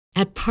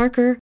At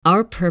Parker,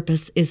 our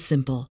purpose is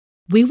simple.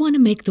 We want to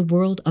make the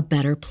world a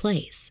better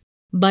place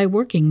by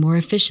working more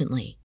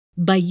efficiently,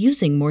 by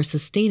using more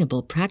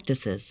sustainable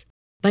practices,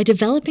 by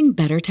developing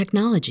better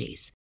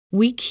technologies.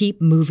 We keep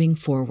moving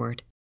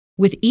forward.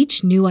 With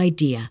each new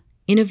idea,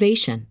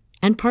 innovation,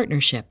 and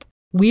partnership,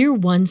 we're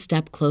one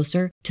step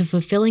closer to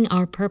fulfilling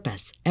our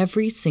purpose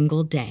every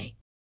single day.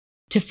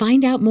 To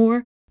find out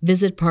more,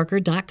 visit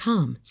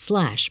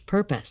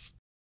parker.com/purpose.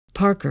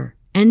 Parker,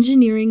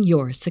 engineering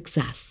your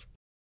success.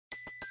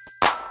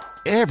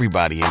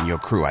 Everybody in your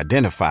crew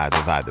identifies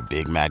as either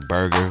Big Mac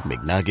Burger,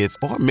 McNuggets,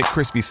 or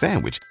McCrispy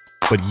Sandwich.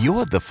 But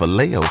you're the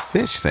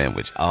Filet-O-Fish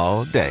Sandwich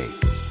all day.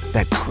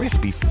 That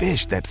crispy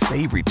fish, that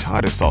savory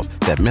tartar sauce,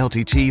 that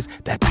melty cheese,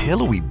 that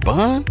pillowy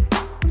bun.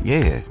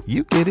 Yeah,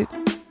 you get it.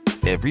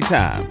 Every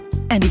time.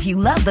 And if you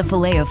love the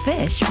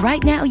Filet-O-Fish,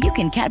 right now you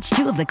can catch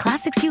two of the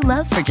classics you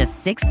love for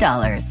just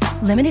 $6.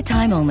 Limited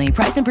time only.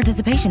 Price and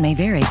participation may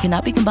vary.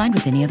 Cannot be combined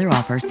with any other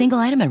offer. Single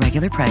item at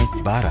regular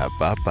price.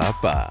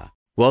 Ba-da-ba-ba-ba.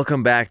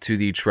 Welcome back to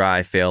the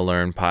Try, Fail,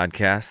 Learn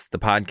podcast, the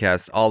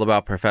podcast all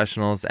about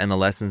professionals and the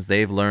lessons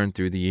they've learned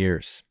through the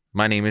years.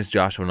 My name is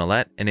Joshua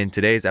Nallette, and in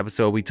today's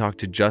episode, we talk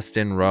to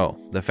Justin Rowe,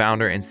 the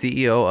founder and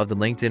CEO of the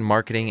LinkedIn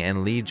marketing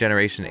and lead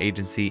generation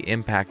agency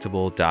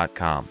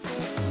Impactable.com.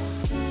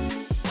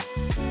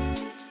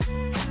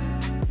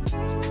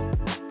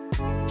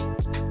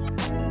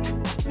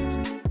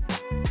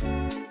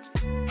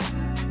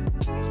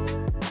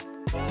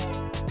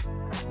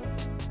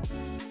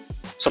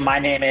 So my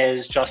name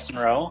is Justin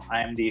Rowe.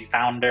 I am the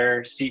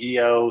founder,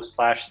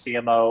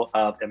 CEO/CMO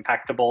of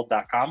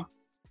Impactable.com.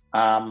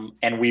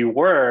 And we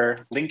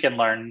were Lincoln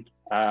Learn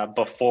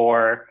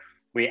before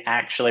we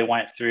actually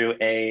went through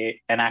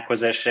an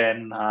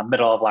acquisition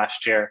middle of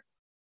last year.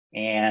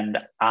 And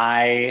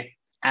I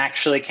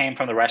actually came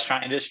from the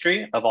restaurant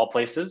industry of all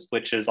places,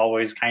 which is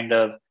always kind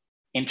of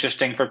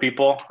interesting for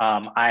people.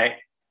 I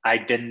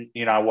didn't,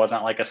 I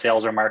wasn't like a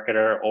sales or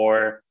marketer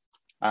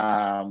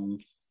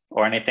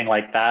or anything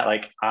like that.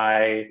 Like,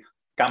 I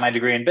got my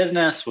degree in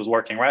business, was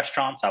working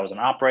restaurants. I was an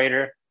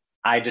operator.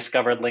 I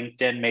discovered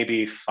LinkedIn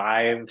maybe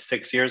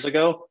 5-6 years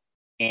ago.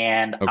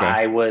 And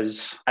I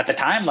was at the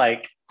time,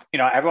 like,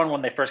 everyone,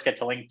 when they first get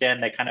to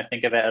LinkedIn, they kind of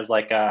think of it as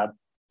like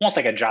almost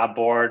like a job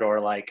board or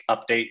like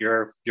update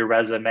your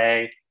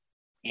resume.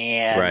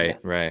 And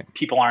right.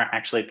 People aren't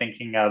actually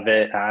thinking of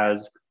it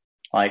as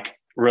like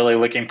really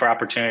looking for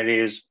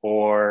opportunities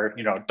or,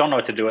 don't know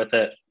what to do with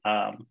it.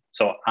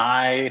 So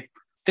I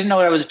didn't know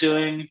what I was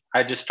doing.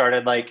 I just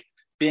started like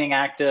being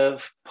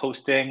active,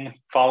 posting,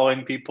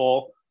 following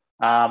people.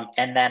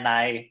 And then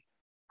I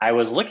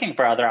was looking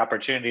for other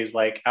opportunities.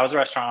 Like, I was a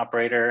restaurant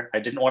operator. I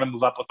didn't want to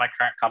move up with my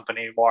current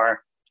company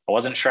anymore. I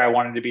wasn't sure I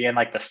wanted to be in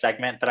like the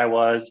segment that I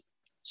was.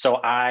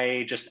 So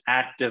I just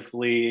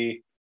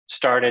actively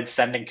started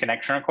sending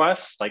connection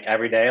requests like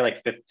every day,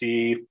 like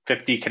 50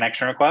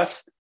 connection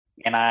requests.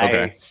 And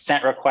I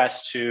sent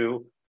requests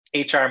to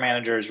HR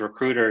managers,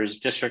 recruiters,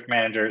 district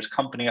managers,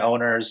 company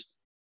owners,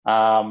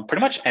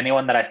 pretty much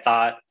anyone that I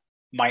thought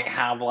might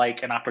have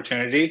like an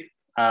opportunity.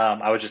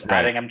 I was just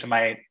adding them to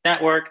my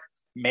network.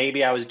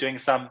 Maybe I was doing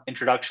some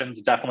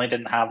introductions, definitely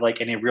didn't have like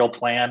any real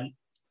plan.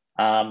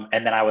 And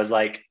then I was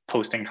like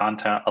posting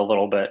content a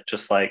little bit,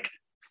 just like,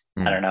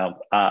 I don't know,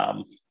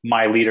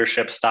 my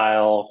leadership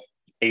style,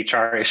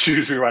 HR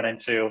issues we run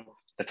into,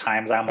 the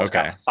times I almost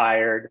got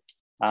fired,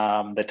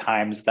 the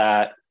times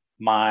that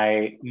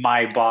my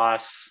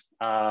boss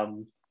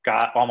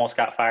almost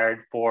got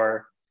fired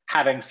for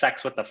having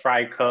sex with the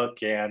fry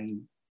cook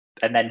and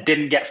then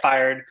didn't get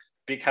fired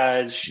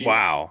because she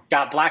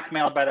got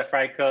blackmailed by the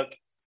fry cook,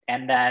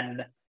 and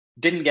then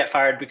didn't get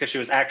fired because she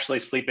was actually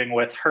sleeping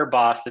with her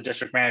boss, the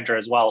district manager,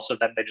 as well. So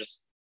then they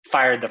just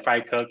fired the fry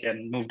cook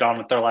and moved on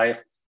with their life.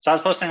 So I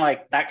was posting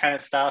like that kind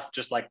of stuff,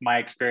 just like my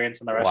experience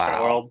in the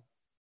restaurant world.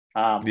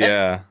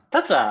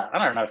 That's I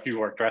don't know if you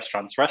worked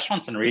restaurants.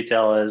 Restaurants and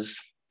retail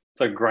it's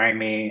a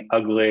grimy,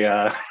 ugly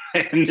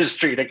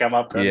industry to come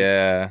up in.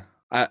 Yeah.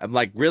 I'm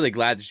like really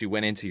glad that you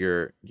went into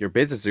your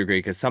business degree,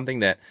 because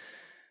something that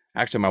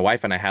actually my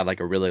wife and I had like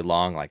a really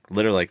long, like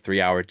literally like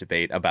 3-hour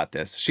debate about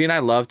this. She and I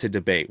love to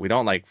debate. We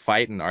don't like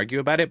fight and argue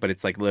about it, but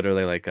it's like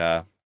literally like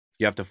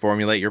you have to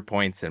formulate your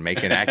points and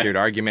make an accurate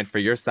argument for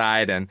your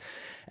side. And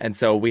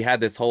so we had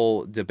this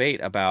whole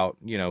debate about,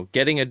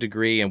 getting a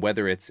degree and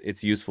whether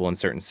it's useful in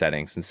certain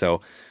settings. And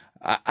so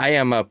I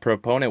am a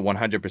proponent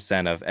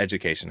 100% of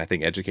education. I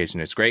think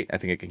education is great. I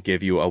think it can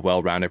give you a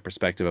well-rounded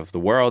perspective of the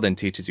world and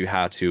teaches you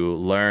how to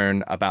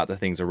learn about the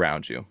things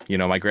around you.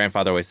 My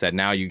grandfather always said,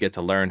 now you get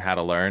to learn how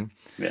to learn.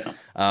 Yeah.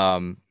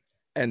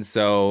 And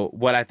so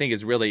what I think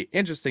is really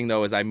interesting,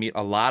 though, is I meet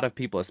a lot of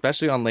people,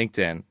 especially on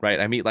LinkedIn, right?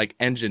 I meet like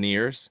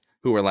engineers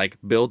who are like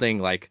building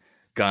like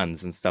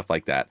guns and stuff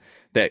like that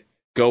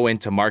go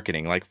into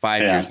marketing like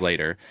 5 years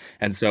later.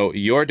 And so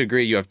your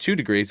degree, you have 2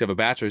 degrees, you have a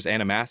bachelor's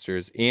and a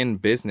master's in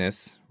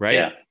business, right?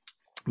 Yeah.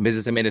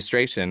 Business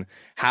administration.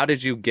 How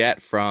did you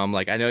get from,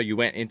 like, I know you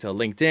went into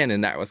LinkedIn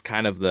and that was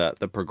kind of the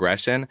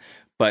progression,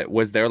 but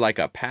was there like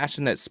a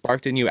passion that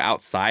sparked in you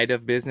outside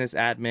of business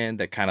admin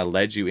that kind of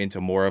led you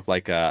into more of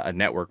like a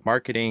network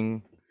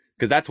marketing?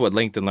 Because that's what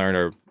LinkedIn Learn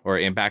or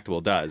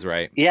Impactable does,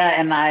 right? Yeah,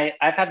 and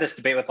I've had this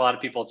debate with a lot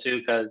of people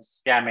too,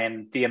 because yeah, I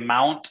mean, the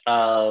amount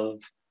of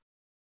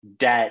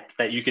debt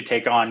that you could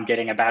take on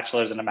getting a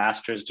bachelor's and a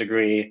master's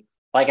degree,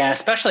 like, and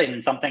especially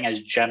in something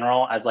as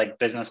general as like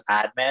business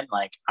admin,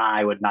 like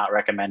I would not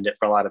recommend it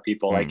for a lot of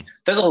people. Like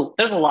there's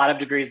a lot of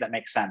degrees that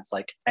make sense,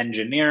 like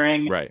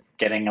engineering, right,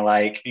 getting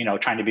like, you know,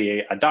 trying to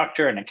be a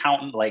doctor, an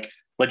accountant, like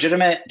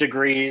legitimate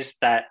degrees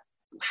that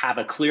have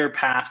a clear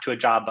path to a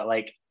job. But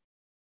like,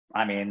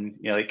 I mean,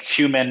 you know, like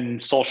human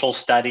social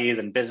studies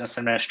and business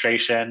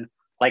administration,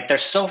 like they're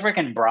so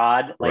freaking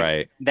broad. Like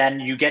right.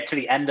 then you get to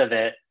the end of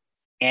it,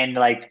 and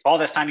like all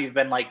this time you've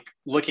been like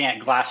looking at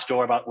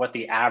Glassdoor about what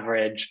the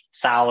average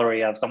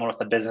salary of someone with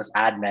a business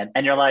admin,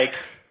 and you're like,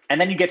 and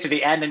then you get to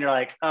the end and you're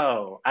like,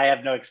 oh, I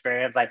have no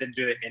experience. I didn't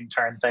do the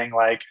intern thing.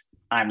 Like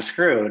I'm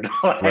screwed.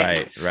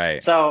 Like,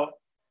 right. So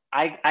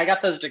I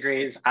got those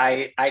degrees.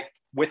 I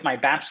with my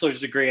bachelor's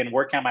degree and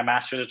working on my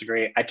master's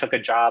degree, I took a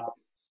job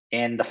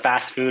in the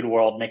fast food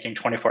world making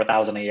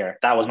 $24,000 a year.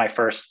 That was my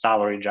first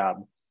salary job.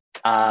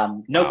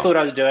 No clue what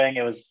I was doing.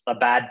 It was a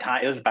bad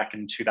time. It was back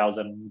in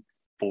 2004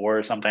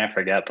 or something, I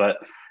forget, but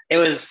it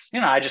was,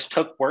 you know, I just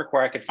took work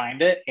where I could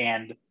find it.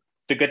 And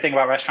the good thing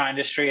about restaurant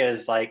industry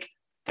is like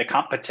the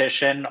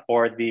competition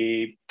or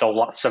the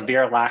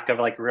severe lack of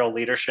like real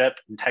leadership,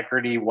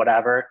 integrity,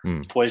 whatever,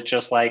 was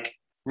just like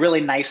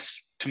really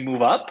nice to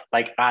move up.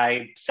 Like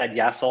I said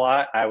yes a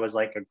lot. I was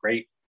like a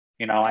great,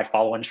 you know, I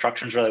follow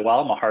instructions really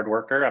well. I'm a hard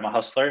worker. I'm a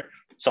hustler.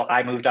 So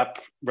I moved up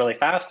really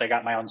fast. I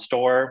got my own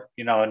store,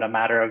 you know, in a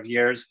matter of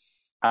years.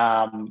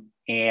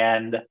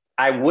 And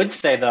I would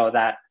say though,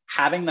 that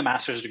having the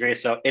master's degree,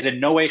 so it in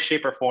no way,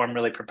 shape or form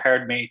really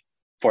prepared me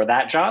for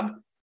that job.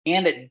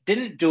 And it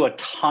didn't do a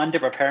ton to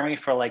prepare me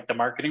for like the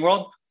marketing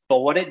world. But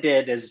what it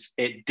did is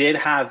it did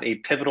have a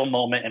pivotal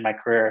moment in my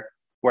career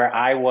where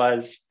I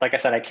was, like I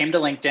said, I came to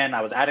LinkedIn,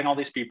 I was adding all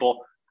these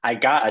people. I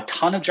got a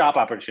ton of job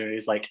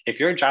opportunities. Like if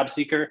you're a job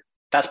seeker,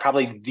 that's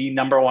probably the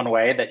number one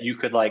way that you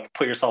could like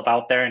put yourself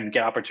out there and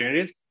get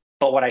opportunities.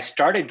 But what I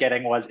started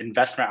getting was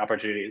investment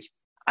opportunities.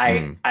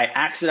 I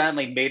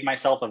accidentally made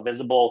myself a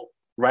visible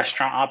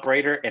restaurant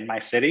operator in my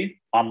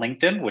city on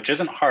LinkedIn, which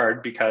isn't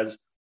hard because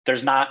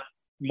there's not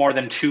more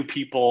than two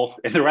people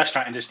in the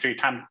restaurant industry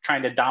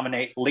trying to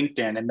dominate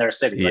LinkedIn in their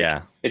city. Yeah.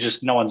 Like, it's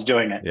just no one's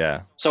doing it.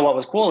 Yeah. So what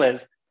was cool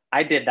is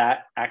I did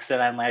that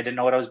accidentally. I didn't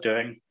know what I was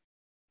doing.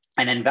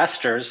 And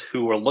investors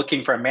who were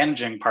looking for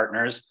managing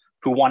partners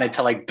who wanted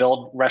to like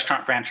build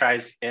restaurant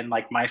franchise in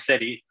like my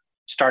city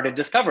started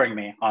discovering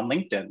me on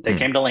LinkedIn. They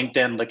came to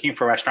LinkedIn looking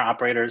for restaurant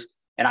operators,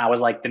 and I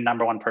was like the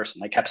number one person.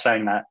 They kept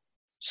saying that.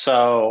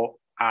 So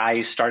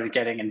I started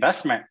getting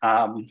investment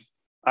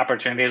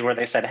opportunities where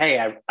they said, hey,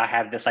 I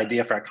have this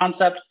idea for a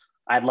concept.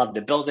 I'd love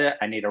to build it.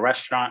 I need a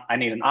restaurant. I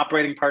need an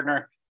operating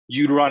partner.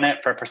 You'd run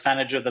it for a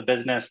percentage of the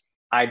business.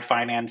 I'd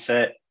finance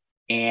it.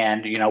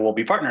 And, you know, we'll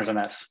be partners in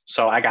this.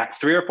 So I got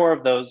 3 or 4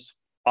 of those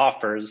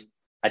offers.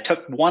 I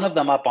took one of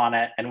them up on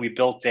it, and we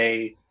built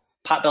a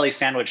Potbelly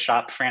sandwich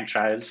shop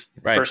franchise,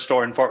 first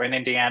store in Fort Wayne,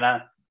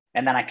 Indiana.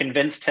 And then I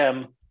convinced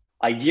him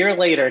a year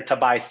later to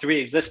buy 3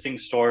 existing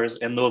stores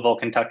in Louisville,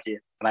 Kentucky.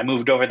 And I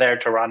moved over there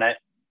to run it.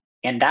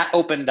 And that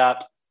opened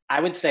up, I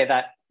would say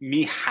that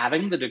me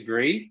having the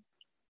degree,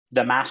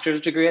 the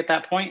master's degree at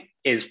that point,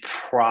 is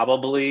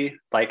probably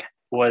like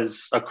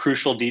was a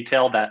crucial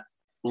detail that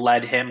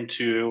led him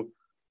to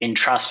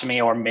entrust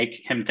me or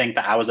make him think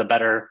that I was a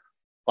better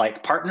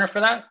like partner for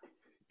that.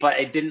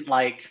 But it didn't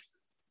like,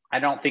 I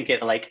don't think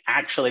it like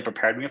actually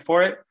prepared me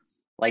for it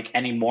like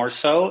any more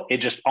so. It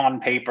just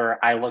on paper,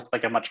 I looked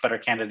like a much better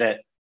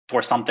candidate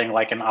for something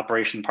like an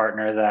operation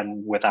partner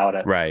than without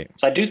it. Right.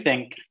 So I do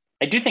think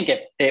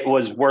it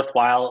was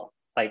worthwhile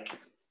like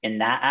in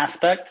that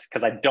aspect,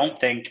 because I don't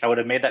think I would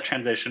have made that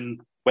transition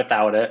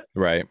without it.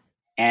 Right.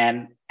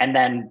 And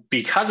then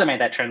because I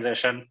made that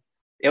transition,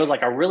 it was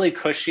like a really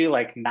cushy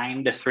like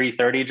 9 to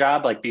 3:30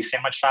 job. Like these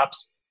sandwich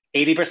shops,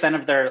 80%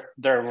 of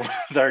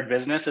their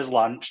business is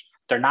lunch.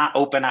 They're not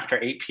open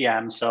after 8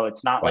 p.m. So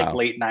it's not like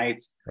late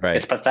nights. Right.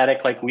 It's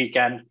pathetic like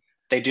weekend.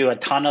 They do a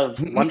ton of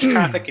lunch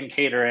traffic and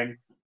catering.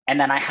 And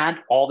then I had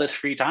all this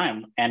free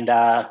time. And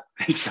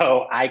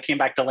so I came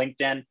back to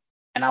LinkedIn,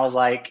 and I was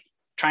like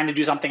trying to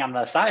do something on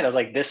the side. I was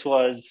like, this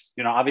was,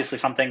 you know, obviously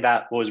something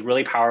that was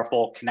really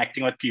powerful,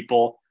 connecting with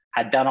people,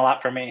 had done a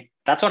lot for me.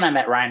 That's when I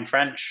met Ryan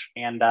French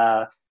and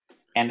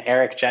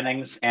Eric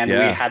Jennings. And we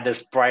had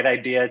this bright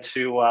idea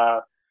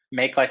to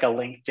make like a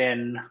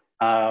LinkedIn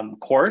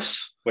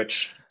course,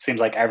 which seems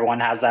like everyone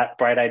has that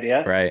bright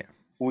idea. Right.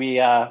 We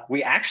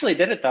actually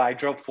did it though. I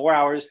drove 4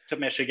 hours to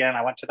Michigan.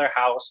 I went to their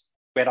house.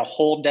 We had a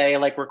whole day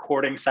like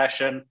recording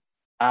session.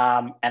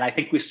 And I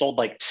think we sold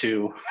like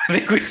 2. I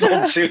think we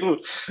sold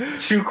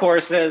two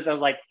courses. It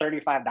was like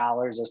 $35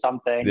 or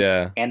something.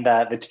 Yeah. And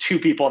the 2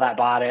 people that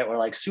bought it were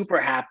like super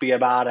happy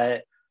about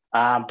it.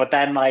 But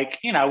then like,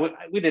 you know,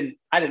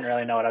 I didn't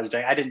really know what I was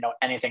doing. I didn't know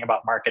anything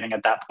about marketing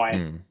at that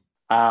point.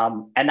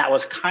 And that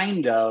was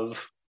kind of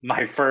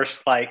my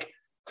first like,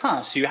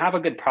 so you have a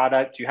good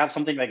product, you have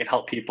something that could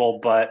help people,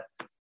 but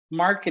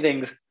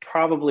marketing's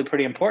probably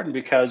pretty important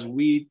because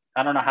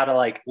I don't know how to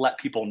like let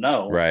people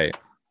know. Right.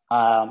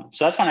 So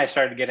that's when I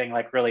started getting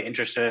like really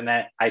interested in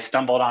it. I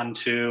stumbled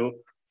onto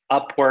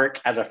Upwork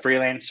as a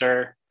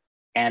freelancer,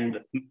 and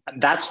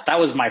that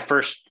was my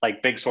first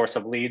like big source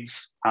of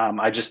leads.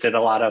 I just did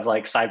a lot of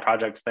like side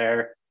projects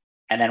there,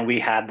 and then we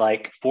had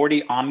like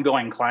 40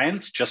 ongoing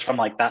clients just from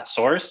like that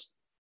source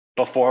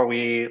before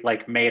we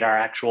like made our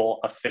actual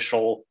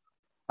official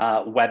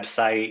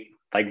website,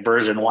 like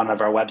version 1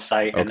 of our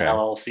website, and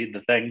LLC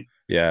the thing.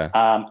 Yeah.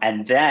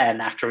 And then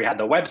after we had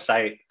the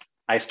website,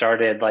 I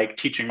started like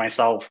teaching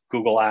myself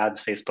Google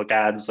ads, Facebook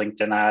ads,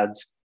 LinkedIn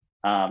ads,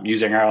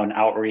 using our own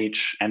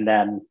outreach. And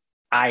then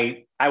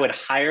I would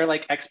hire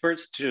like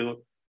experts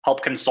to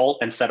help consult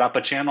and set up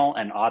a channel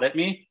and audit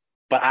me.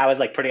 But I was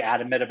like pretty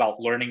adamant about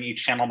learning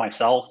each channel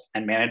myself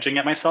and managing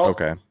it myself.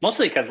 Okay.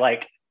 Mostly because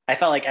like I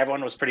felt like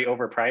everyone was pretty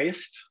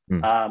overpriced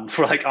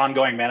for like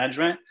ongoing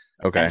management.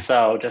 Okay. And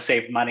so to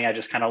save money, I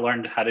just kind of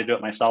learned how to do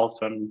it myself.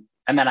 And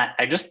then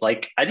I just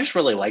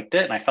really liked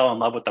it. And I fell in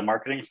love with the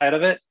marketing side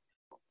of it.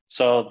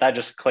 So that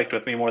just clicked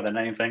with me more than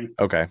anything.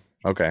 Okay.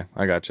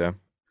 I gotcha.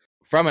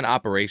 From an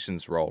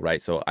operations role,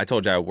 right? So I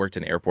told you I worked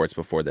in airports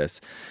before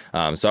this.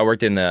 So I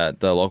worked in the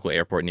local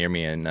airport near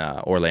me in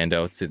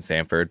Orlando. It's in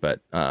Sanford, but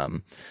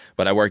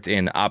I worked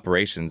in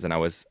operations, and I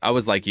was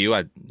like you.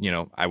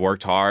 I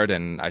worked hard,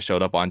 and I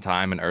showed up on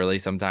time and early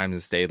sometimes,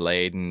 and stayed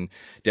late, and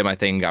did my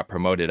thing. Got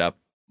promoted up,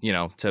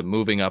 to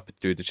moving up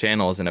through the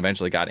channels, and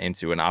eventually got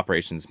into an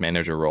operations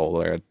manager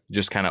role, or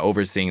just kind of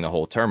overseeing the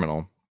whole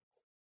terminal.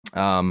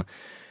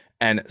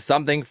 And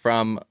something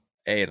from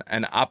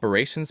an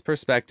operations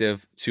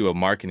perspective to a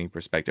marketing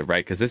perspective,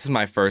 right? Because this is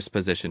my first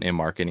position in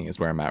marketing, is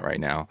where I'm at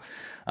right now.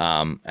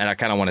 And I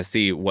kind of want to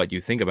see what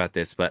you think about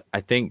this. But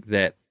I think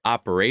that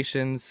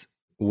operations,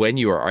 when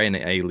you are in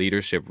a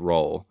leadership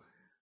role,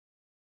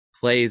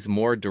 plays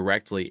more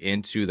directly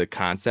into the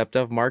concept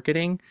of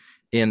marketing,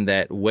 in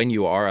that when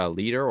you are a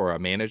leader or a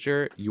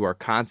manager, you are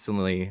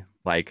constantly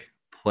like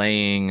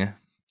playing, I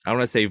don't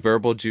want to say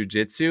verbal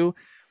jujitsu,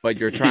 but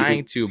you're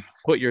trying to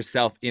put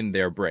yourself in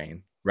their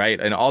brain, right?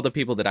 And all the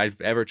people that I've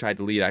ever tried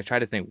to lead, I try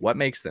to think what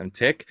makes them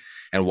tick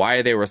and why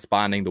are they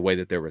responding the way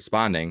that they're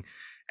responding.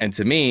 And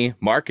to me,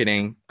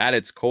 marketing at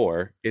its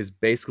core is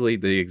basically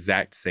the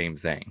exact same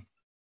thing.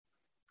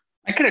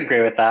 I could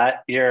agree with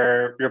that.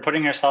 You're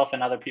putting yourself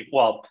in other people.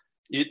 Well,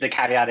 the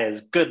caveat is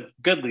good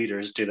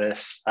leaders do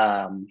this.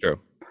 True.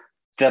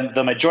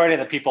 The majority of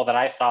the people that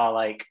I saw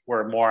like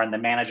were more in the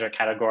manager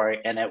category,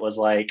 and it was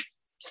like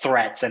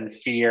threats and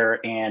fear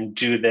and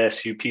do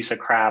this, you piece of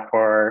crap,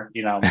 or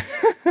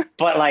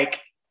but like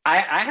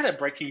I had a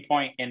breaking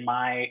point in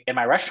my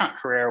restaurant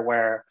career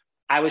where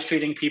I was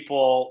treating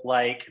people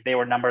like they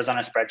were numbers on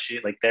a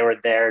spreadsheet, like they were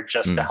there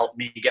just to help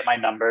me get my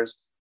numbers.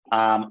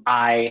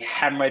 I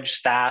hemorrhaged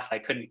staff. I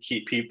couldn't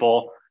keep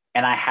people,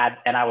 and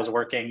I was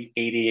working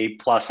 80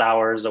 plus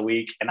hours a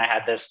week, and I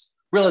had this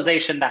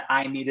realization that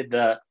I needed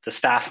the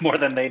staff more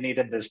than they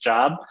needed this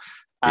job.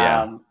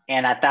 Yeah.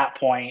 And at that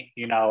point,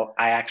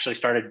 I actually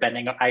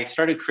I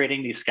started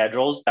creating these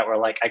schedules that were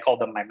like, I called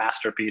them my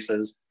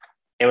masterpieces.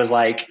 It was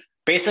like,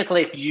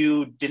 basically, if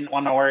you didn't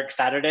want to work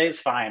Saturdays,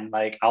 fine.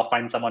 Like, I'll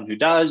find someone who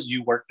does.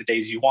 You work the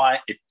days you want.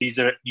 If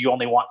you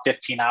only want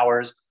 15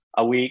 hours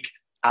a week,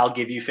 I'll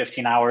give you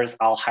 15 hours.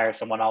 I'll hire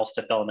someone else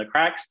to fill in the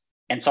cracks.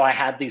 And so I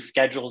had these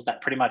schedules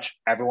that pretty much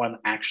everyone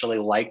actually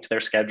liked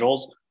their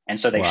schedules. And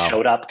so they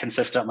showed up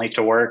consistently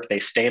to work. They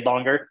stayed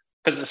longer,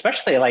 because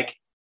especially like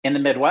in the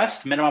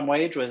Midwest, minimum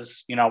wage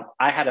was,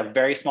 I had a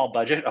very small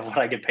budget of what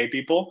I could pay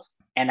people.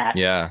 And at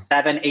 $7,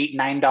 $8,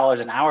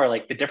 $9 an hour,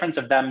 like the difference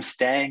of them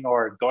staying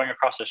or going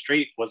across the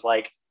street was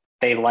like,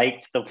 they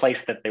liked the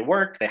place that they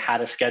worked. They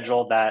had a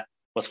schedule that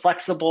was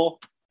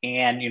flexible,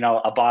 and,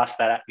 a boss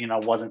that,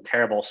 wasn't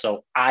terrible.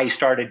 So I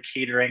started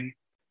catering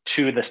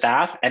to the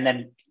staff, and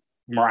then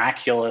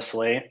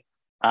miraculously,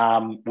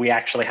 we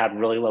actually had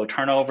really low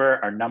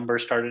turnover. Our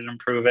numbers started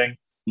improving.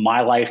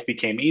 My life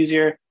became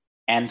easier.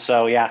 And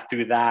so,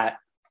 through that,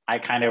 I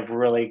kind of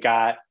really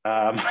got,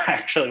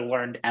 actually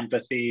learned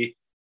empathy,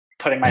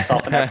 putting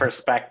myself in their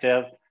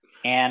perspective.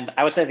 And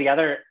I would say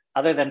other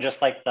than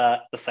just like the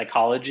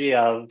psychology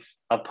of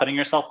putting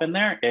yourself in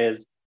there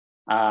is,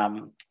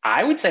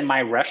 I would say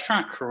my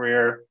restaurant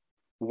career,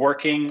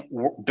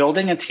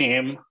 building a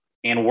team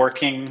and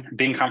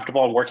being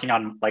comfortable and working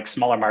on like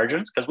smaller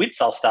margins, because we'd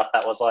sell stuff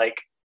that was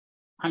like,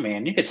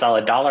 you could sell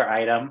 $1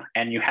 item,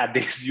 and you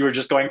were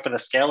just going for the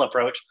scale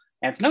approach.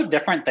 And it's no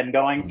different than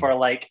going for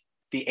like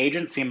the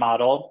agency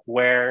model,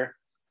 where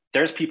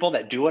there's people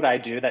that do what I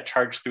do that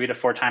charge 3 to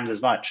 4 times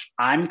as much.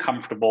 I'm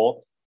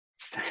comfortable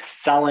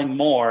selling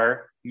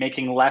more,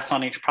 making less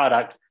on each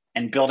product,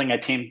 and building a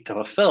team to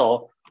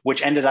fulfill,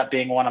 which ended up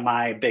being one of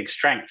my big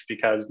strengths,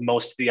 because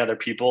most of the other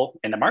people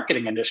in the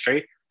marketing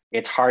industry,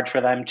 it's hard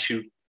for them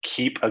to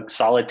keep a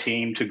solid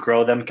team, to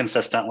grow them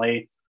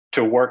consistently,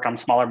 to work on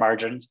smaller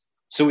margins.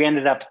 So we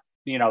ended up,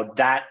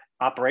 that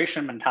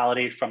operation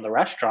mentality from the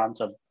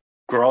restaurants of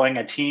growing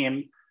a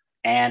team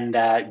And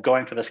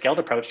going for the scaled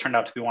approach turned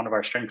out to be one of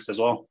our strengths as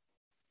well.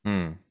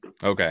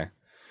 Okay.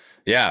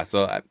 Yeah.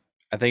 So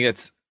I think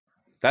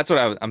that's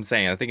what I'm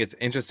saying. I think it's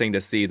interesting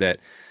to see that,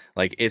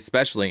 like,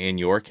 especially in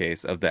your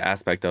case, of the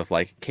aspect of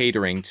like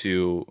catering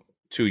to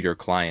your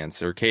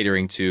clients, or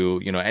catering to,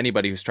 you know,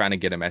 anybody who's trying to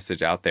get a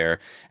message out there,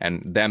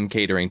 and them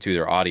catering to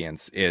their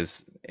audience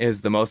is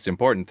the most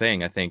important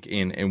thing, I think,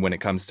 in when it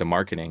comes to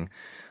marketing.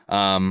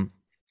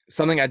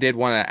 Something I did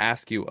want to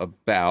ask you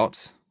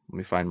about, let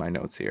me find my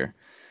notes here.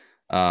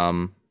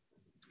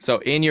 So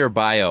in your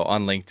bio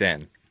on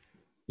LinkedIn,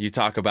 you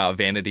talk about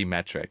vanity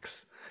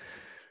metrics.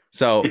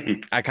 So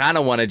I kind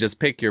of want to just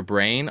pick your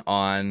brain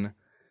on,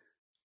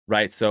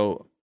 right?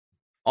 So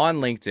on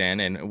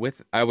LinkedIn, and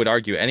with, I would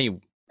argue,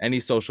 any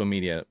social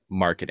media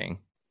marketing,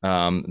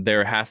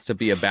 there has to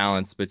be a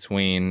balance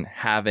between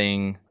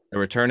having a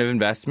return of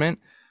investment,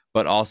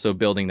 but also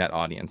building that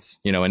audience.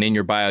 You know, and in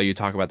your bio, you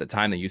talk about the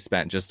time that you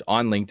spent just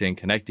on LinkedIn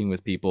connecting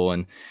with people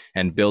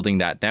and building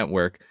that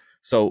network.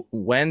 So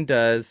when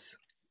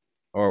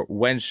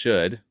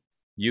should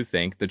you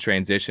think the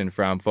transition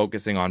from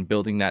focusing on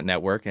building that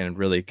network and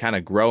really kind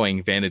of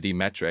growing vanity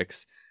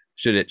metrics,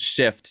 should it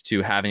shift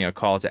to having a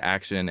call to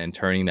action and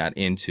turning that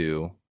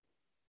into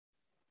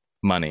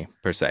money,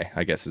 per se,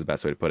 I guess is the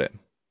best way to put it?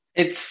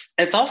 It's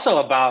also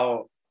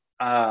about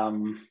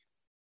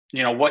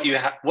what you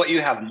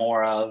have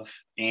more of.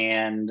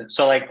 And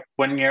so like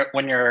when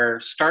you're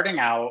starting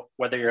out,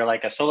 whether you're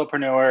like a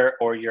solopreneur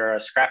or you're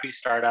a scrappy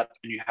startup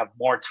and you have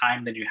more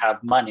time than you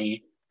have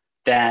money,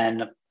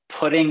 then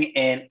putting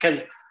in,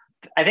 because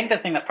I think the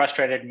thing that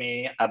frustrated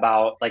me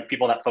about like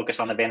people that focus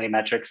on the vanity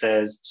metrics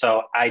is,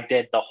 so I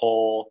did the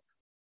whole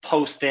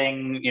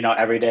posting,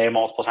 every day,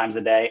 multiple times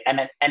a day.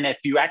 And if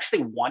you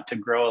actually want to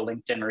grow a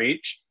LinkedIn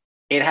reach,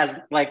 it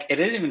doesn't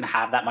even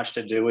have that much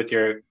to do with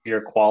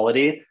your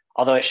quality,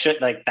 although it should,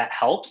 like, that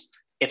helps.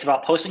 It's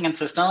about posting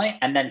consistently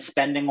and then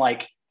spending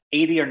like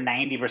 80 or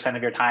 90%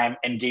 of your time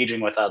engaging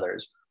with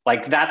others.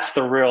 Like that's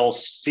the real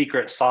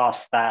secret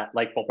sauce that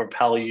like will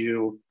propel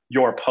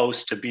your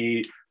post to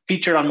be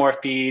featured on more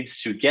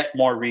feeds, to get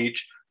more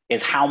reach,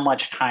 is how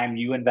much time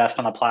you invest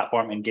on the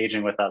platform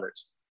engaging with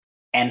others.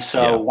 And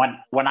so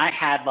when I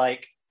had,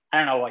 like, I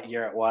don't know what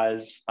year it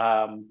was,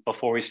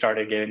 before we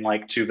started getting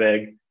like too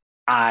big,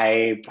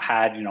 I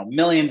had,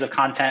 millions of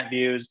content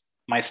views.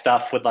 My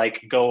stuff would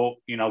like go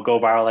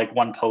viral. Like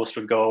one post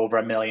would go over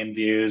 1 million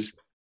views.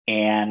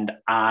 And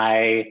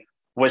I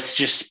was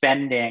just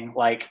spending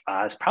like,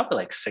 it's probably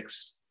like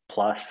 6+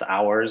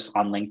 hours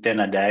on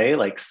LinkedIn a day,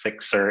 like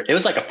it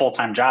was like a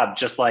full-time job,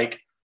 just like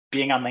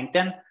being on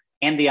LinkedIn.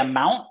 And the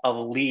amount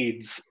of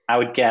leads I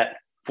would get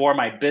for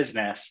my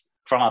business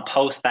from a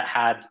post that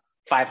had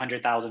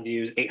 500,000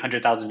 views,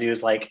 800,000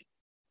 views,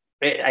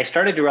 I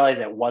started to realize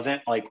it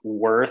wasn't like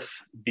worth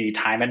the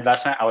time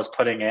investment I was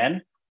putting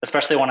in,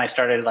 especially when I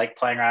started like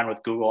playing around with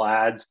Google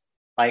ads.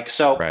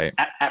 Right.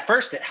 At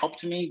first it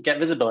helped me get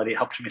visibility, it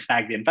helped me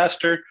snag the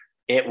investor.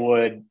 It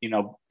would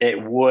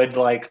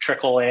like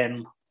trickle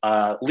in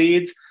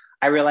leads.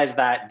 I realized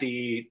that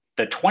the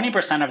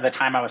 20% of the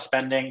time I was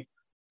spending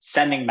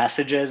sending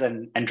messages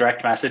and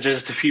direct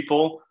messages to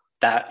people,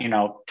 that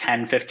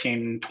 10,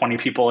 15, 20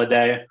 people a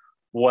day,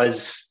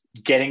 was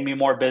getting me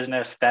more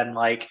business than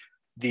like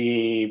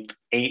the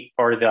 8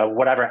 or the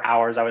whatever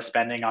hours I was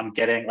spending on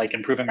getting, like,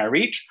 improving my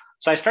reach.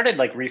 So I started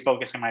like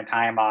refocusing my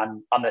time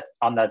on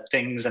the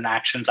things and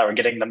actions that were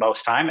getting the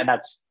most time. And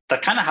that's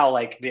kind of how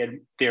like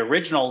the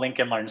original Link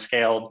and Learn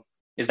scaled,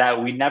 is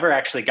that we never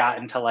actually got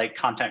into like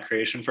content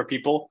creation for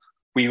people.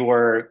 We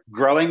were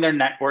growing their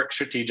network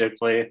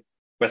strategically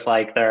with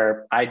like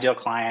their ideal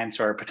clients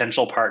or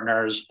potential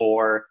partners,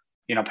 or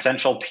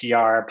potential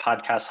PR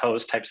podcast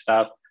host type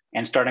stuff,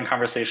 and starting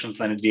conversations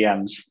in the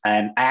DMs.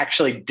 And I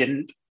actually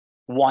didn't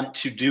want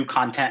to do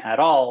content at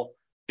all,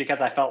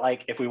 because I felt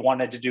like if we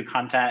wanted to do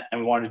content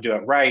and we wanted to do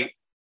it right,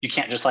 you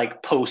can't just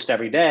like post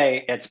every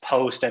day. It's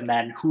post, and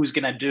then who's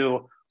going to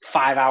do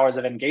 5 hours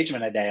of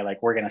engagement a day?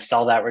 Like, we're going to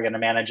sell that, we're going to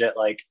manage it.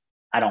 Like,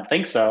 I don't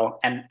think so.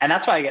 And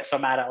that's why I get so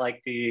mad at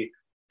like the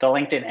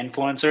LinkedIn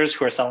influencers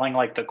who are selling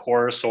like the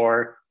course,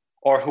 or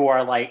who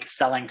are like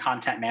selling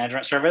content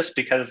management service,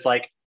 because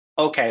like,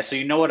 okay, so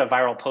what a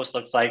viral post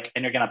looks like,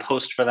 and you're going to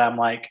post for them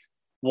like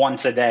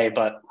once a day,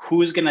 but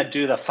who's going to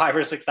do the 5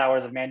 or 6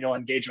 hours of manual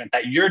engagement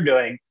that you're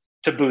doing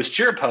to boost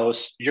your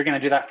posts? You're going to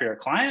do that for your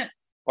client,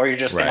 or you're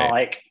just going to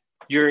like,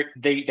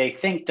 they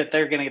think that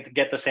they're going to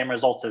get the same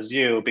results as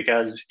you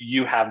because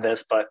you have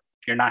this, but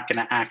you're not going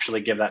to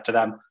actually give that to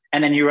them.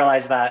 And then you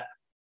realize that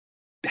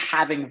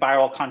having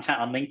viral content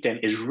on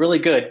LinkedIn is really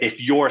good if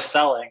you're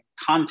selling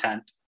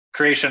content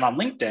creation on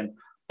LinkedIn.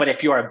 But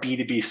if you're a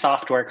B2B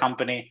software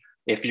company,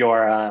 if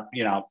you're a,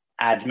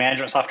 ads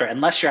management software,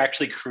 unless you're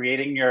actually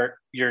creating your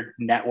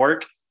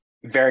network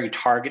very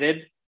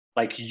targeted,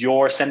 like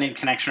you're sending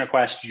connection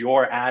requests,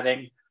 you're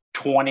adding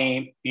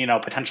 20,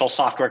 potential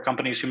software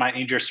companies who might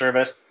need your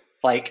service,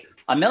 like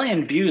 1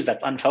 million views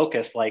that's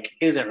unfocused, like,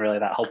 isn't really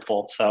that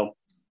helpful. So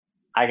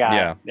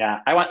I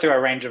went through a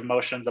range of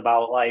motions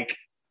about like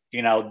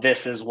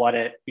this is what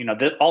it,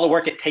 all the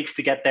work it takes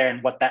to get there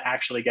and what that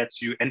actually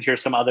gets you. And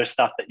here's some other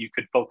stuff that you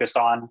could focus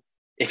on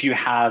if you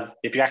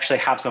actually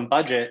have some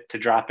budget to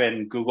drop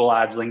in Google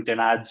ads, LinkedIn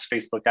ads,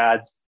 Facebook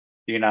ads,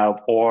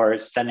 or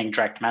sending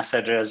direct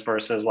messages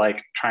versus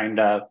like trying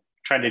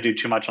to do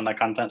too much on the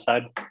content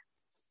side.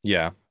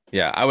 Yeah.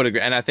 Yeah, I would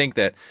agree. And I think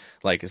that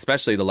like,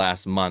 especially the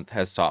last month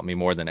has taught me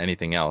more than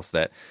anything else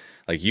that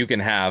like you can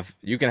have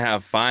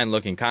fine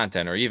looking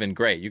content or even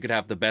great. You could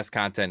have the best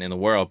content in the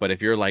world, but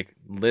if you're like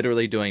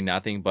literally doing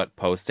nothing but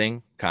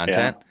posting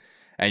content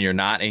and you're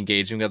not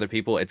engaging with other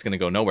people, it's going to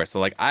go nowhere. So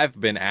like I've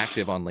been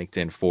active on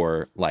LinkedIn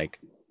for like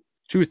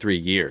 2 or 3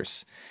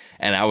 years,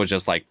 and I would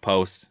just like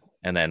post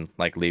and then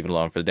like leave it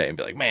alone for the day and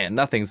be like, man,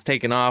 nothing's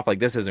taken off. Like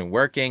this isn't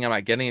working. I'm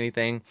not getting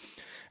anything.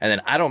 And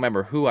then I don't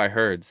remember who I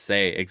heard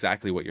say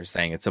exactly what you're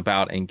saying. It's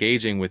about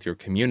engaging with your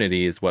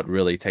community is what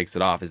really takes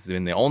it off. It's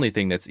been the only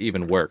thing that's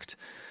even worked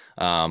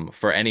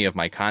for any of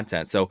my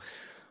content. So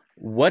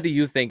what do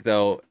you think,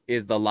 though,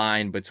 is the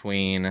line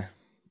between,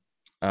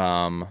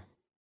 I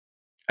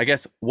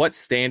guess, what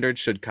standards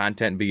should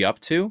content be up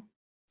to?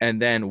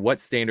 And then what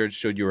standards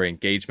should your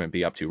engagement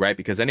be up to, right?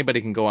 Because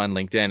anybody can go on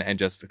LinkedIn and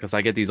just, because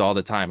I get these all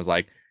the time, it's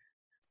like,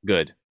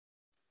 good,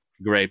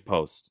 great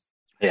post,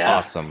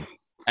 awesome.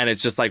 And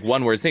it's just like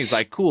one word things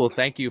like, cool,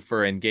 thank you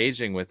for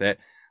engaging with it.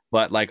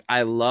 But like,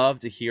 I love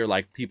to hear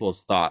like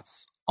people's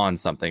thoughts on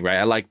something, right?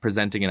 I like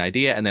presenting an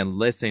idea and then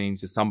listening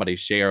to somebody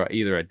share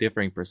either a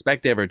differing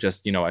perspective or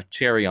just, a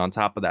cherry on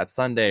top of that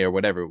sundae or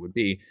whatever it would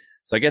be.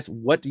 So I guess,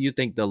 what do you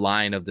think the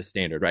line of the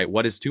standard, right?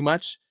 What is too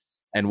much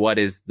and what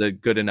is the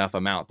good enough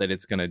amount that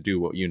it's going to do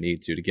what you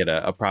need to get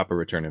a proper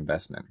return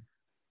investment?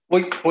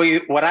 Well,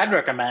 what I'd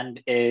recommend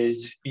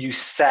is you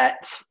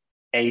set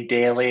a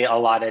daily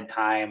allotted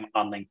time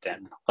on LinkedIn.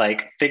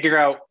 Like figure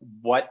out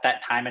what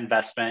that time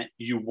investment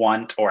you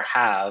want or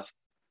have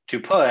to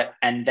put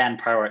and then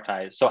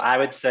prioritize. So I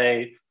would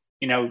say,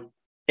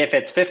 if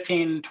it's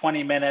 15,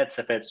 20 minutes,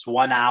 if it's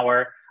 1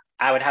 hour,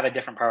 I would have a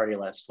different priority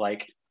list.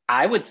 Like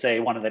I would say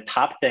one of the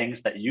top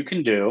things that you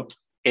can do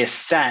is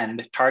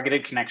send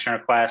targeted connection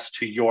requests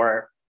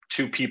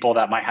to people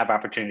that might have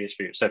opportunities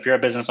for you. So if you're a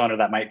business owner,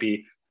 that might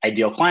be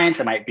ideal clients.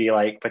 It might be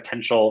like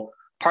potential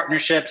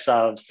partnerships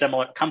of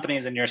similar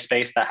companies in your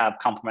space that have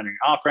complementary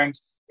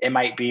offerings. It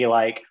might be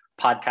like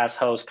podcast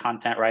hosts,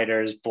 content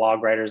writers,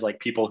 blog writers, like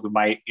people who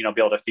might, be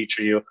able to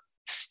feature you.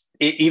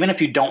 Even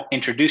if you don't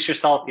introduce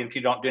yourself, if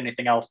you don't do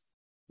anything else,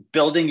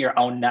 building your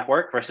own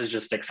network versus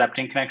just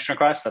accepting connection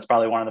requests, that's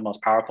probably one of the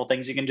most powerful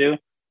things you can do.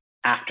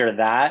 After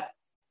that,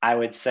 I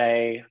would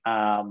say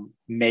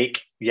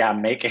make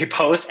a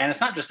post. And it's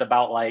not just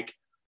about like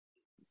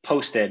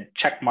posted,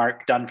 check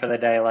mark, done for the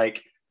day.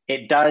 Like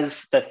it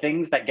does, the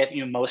things that get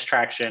you most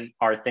traction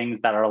are things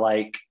that are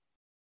like,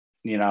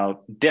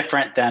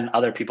 different than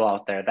other people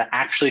out there, that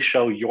actually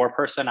show your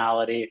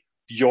personality,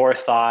 your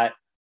thought.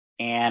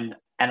 And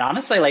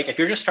honestly, like if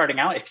you're just starting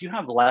out, if you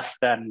have less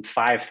than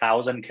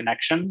 5,000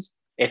 connections,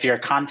 if your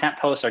content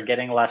posts are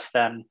getting less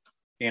than,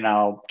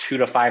 2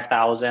 to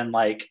 5,000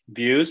 like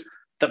views,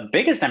 the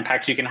biggest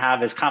impact you can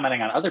have is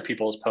commenting on other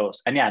people's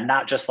posts. And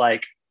not just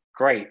like,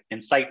 great,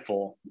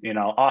 insightful,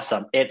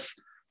 awesome. It's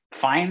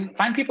find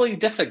people you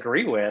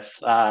disagree with.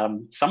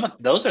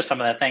 Those are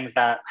some of the things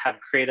that have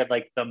created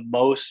like the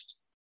most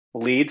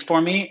leads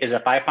for me, is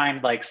if I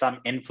find like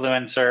some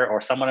influencer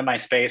or someone in my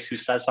space who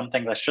says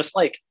something that's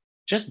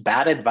just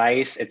bad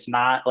advice. It's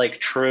not like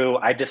true.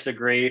 I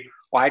disagree,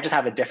 or I just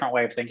have a different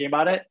way of thinking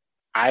about it.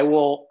 I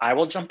will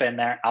jump in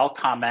there. I'll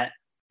comment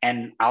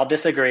and I'll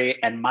disagree.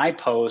 And my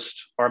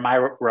post or my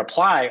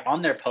reply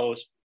on their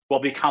post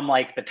will become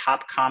like the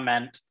top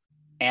comment.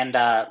 And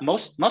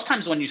most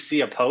times when you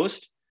see a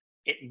post,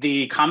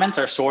 the comments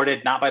are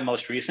sorted not by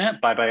most recent,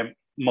 but by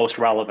most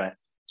relevant.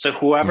 So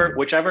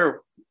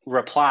whichever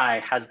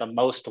reply has the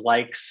most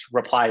likes,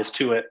 replies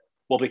to it,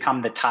 will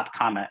become the top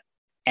comment.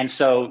 And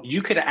so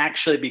you could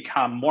actually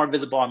become more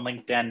visible on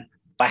LinkedIn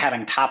by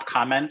having top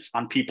comments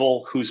on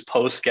people whose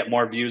posts get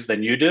more views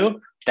than you do,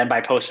 than by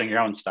posting your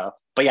own stuff.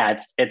 But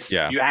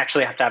you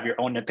actually have to have your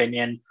own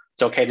opinion.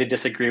 It's okay to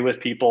disagree with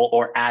people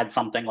or add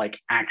something like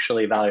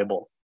actually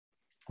valuable.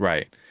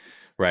 Right.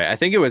 I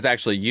think it was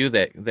actually you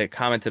that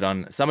commented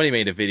on, somebody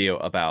made a video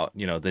about,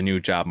 the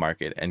new job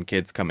market and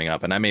kids coming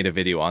up. And I made a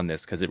video on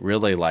this because it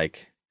really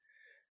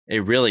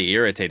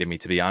irritated me,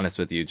 to be honest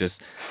with you.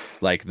 Just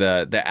like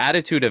the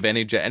attitude of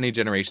any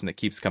generation that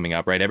keeps coming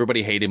up, right?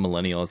 Everybody hated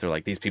millennials. They're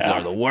like, these people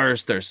are the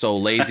worst. They're so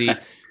lazy,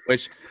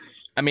 which,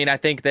 I mean, I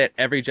think that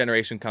every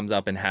generation comes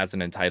up and has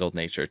an entitled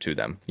nature to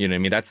them. You know what I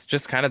mean? That's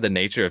just kind of the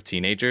nature of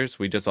teenagers.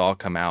 We just all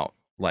come out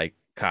like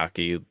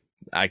cocky.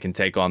 I can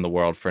take on the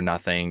world for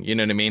nothing. You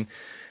know what I mean?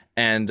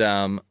 And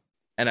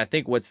I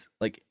think what's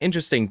like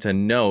interesting to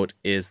note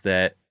is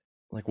that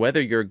like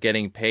whether you're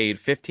getting paid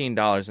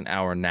 $15 an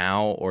hour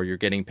now or you're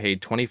getting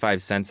paid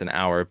 25 cents an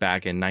hour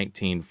back in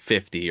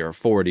 1950 or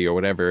 40 or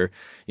whatever,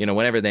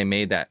 whenever they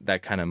made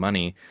that kind of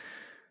money,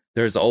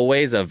 there's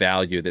always a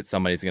value that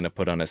somebody's going to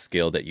put on a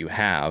skill that you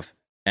have.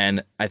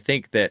 And I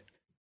think that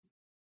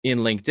in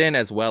LinkedIn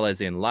as well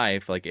as in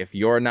life, like if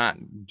you're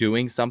not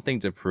doing something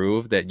to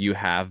prove that you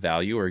have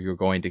value or you're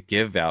going to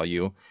give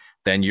value,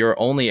 then you're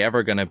only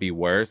ever going to be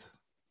worth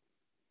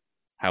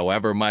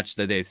however much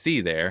that they see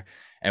there.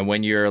 And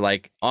when you're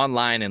like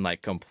online and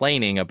like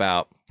complaining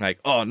about like,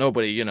 oh,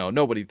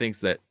 nobody thinks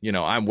that,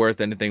 I'm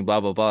worth anything,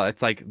 blah, blah, blah.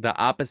 It's like the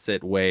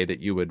opposite way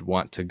that you would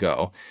want to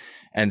go.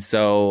 And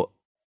so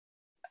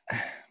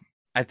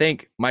I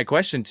think my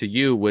question to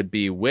you would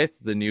be, with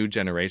the new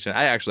generation,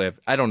 I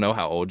don't know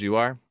how old you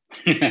are.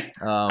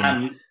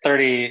 I'm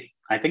 30.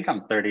 I think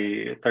I'm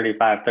 30,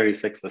 35,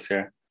 36 this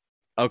year.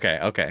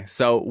 Okay.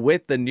 So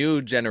with the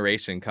new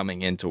generation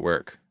coming into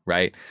work,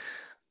 right?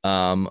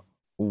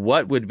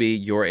 What would be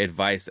your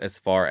advice as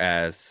far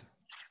as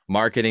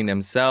marketing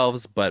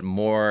themselves, but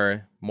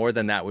more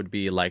than that would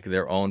be like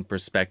their own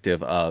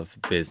perspective of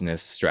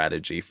business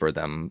strategy for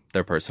them,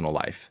 their personal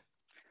life?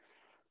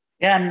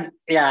 Yeah, and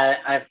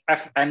yeah,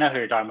 I know who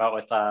you're talking about.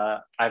 With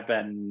I've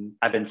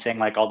been seeing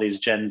like all these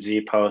Gen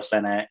Z posts,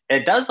 and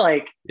it does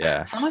like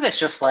Yeah. some of it's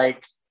just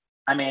like,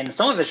 I mean,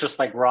 some of it's just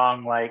like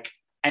wrong. Like,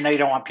 I know you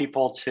don't want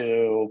people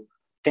to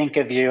think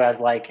of you as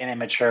like an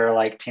immature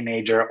like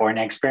teenager or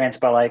inexperienced,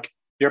 but like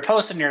your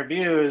posts and your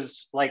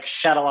views like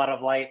shed a lot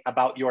of light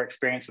about your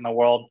experience in the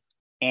world.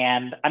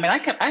 And I mean,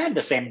 I had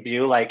the same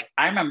view. Like,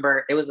 I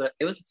remember it was a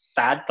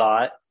sad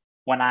thought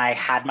when I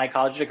had my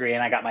college degree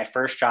and I got my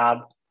first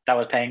job that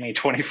was paying me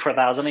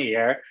 24,000 a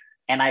year.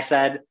 And I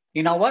said,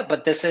 you know what?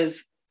 But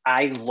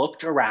I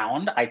looked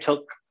around. I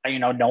took,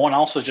 no one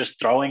else was just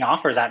throwing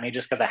offers at me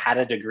just because I had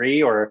a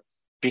degree or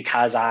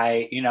because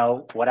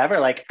whatever.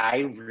 Like, I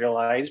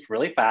realized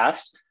really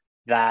fast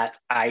that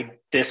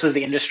this was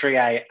the industry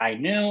I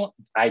knew.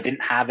 I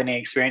didn't have any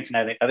experience in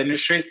other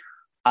industries.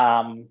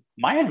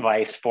 My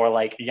advice for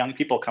like young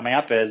people coming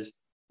up is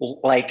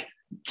like,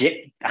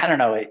 I don't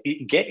know,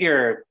 dip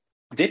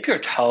your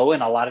toe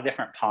in a lot of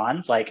different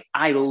ponds. Like,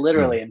 I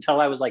literally,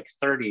 until I was like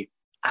 30,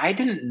 I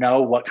didn't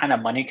know what kind of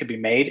money could be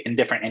made in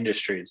different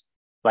industries.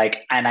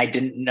 Like, and I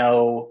didn't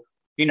know,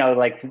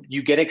 like,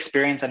 you get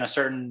experience in a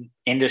certain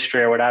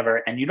industry or whatever,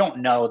 and you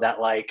don't know that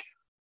like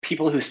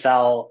people who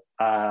sell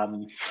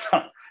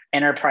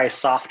enterprise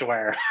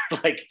software,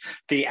 like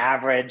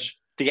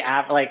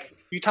like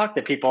you talk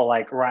to people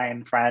like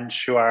Ryan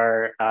French who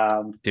are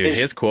dude,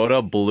 his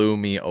quota blew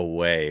me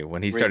away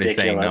when he started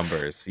saying ridiculous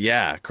numbers.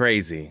 Yeah,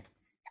 crazy.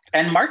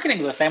 And marketing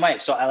is the same way.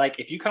 So I like,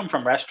 if you come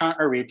from restaurant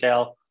or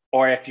retail,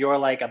 or if you're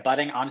like a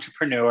budding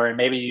entrepreneur and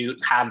maybe you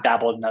have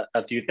dabbled in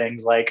a few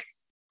things, like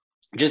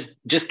just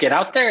get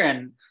out there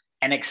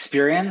and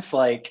experience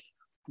like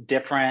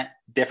different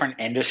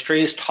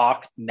industries,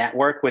 talk,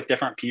 network with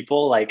different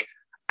people, like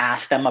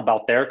ask them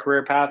about their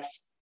career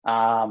paths,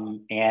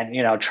 and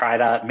try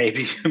to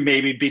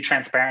maybe be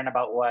transparent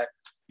about what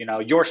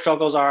your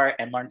struggles are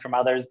and learn from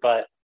others.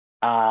 But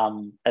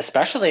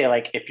especially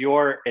like if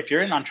you're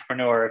an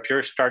entrepreneur,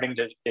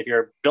 if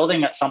you're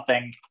building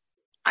something,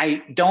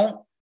 I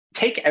don't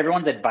take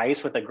everyone's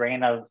advice with a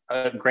grain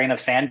of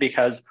sand,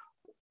 because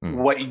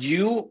what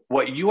you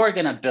are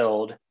going to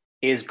build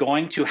is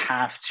going to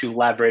have to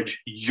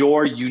leverage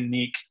your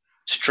unique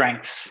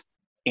strengths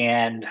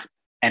and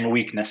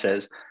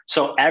weaknesses.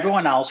 So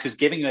everyone else who's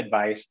giving you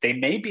advice, they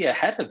may be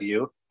ahead of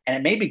you and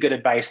it may be good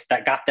advice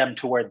that got them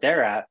to where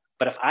they're at.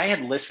 But if I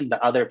had listened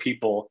to other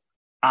people,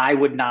 I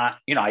would not,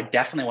 I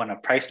definitely wouldn't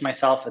have priced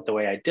myself at the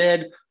way I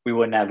did. We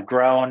wouldn't have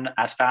grown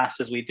as fast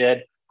as we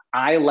did.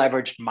 I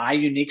leveraged my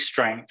unique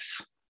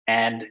strengths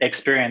and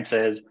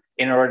experiences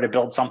in order to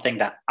build something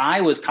that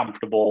I was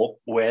comfortable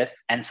with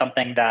and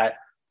something that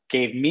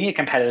gave me a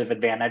competitive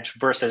advantage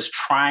versus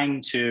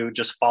trying to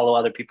just follow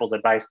other people's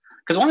advice.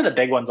 Because one of the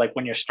big ones, like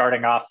when you're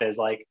starting off, is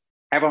like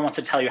everyone wants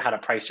to tell you how to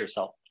price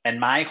yourself.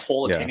 And my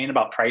whole opinion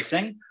about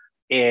pricing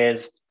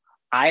is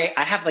I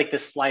have like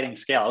this sliding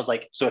scale. I was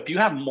like, so if you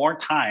have more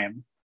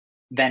time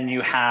than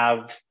you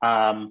have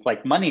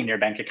like money in your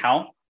bank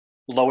account,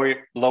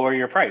 lower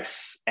your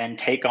price and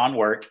take on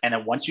work. And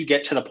then once you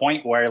get to the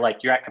point where like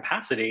you're at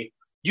capacity,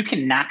 you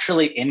can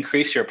naturally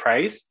increase your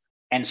price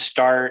and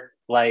start,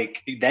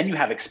 like, then you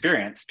have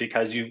experience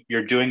because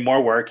you're doing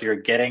more work, you're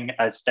getting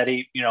a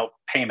steady,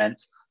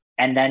 payments.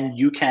 And then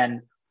you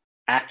can,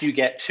 after you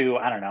get to,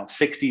 I don't know,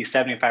 60,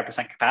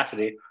 75%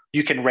 capacity,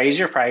 you can raise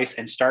your price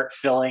and start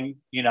filling,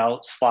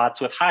 slots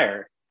with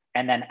higher.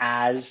 And then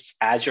as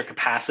your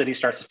capacity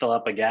starts to fill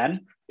up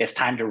again, it's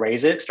time to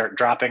raise it, start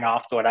dropping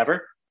off to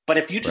whatever. But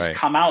if you just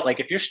come out, like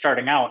if you're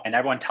starting out and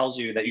everyone tells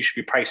you that you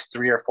should be priced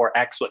 3 or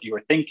 4x what you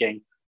were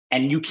thinking,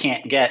 and you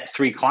can't get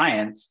 3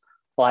 clients,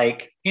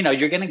 like,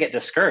 you're going to get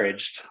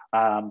discouraged.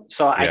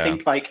 So I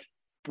think like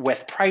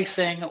with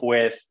pricing,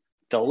 with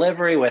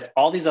delivery, with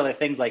all these other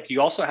things, like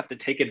you also have to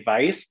take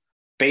advice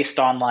based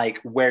on like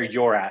where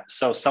you're at.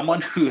 So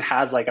someone who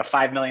has like a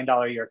 $5 million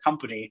a year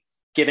company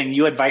giving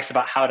you advice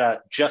about how to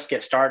just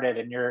get started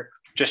and you're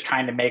just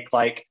trying to make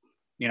like,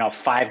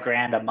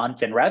 $5,000 a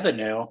month in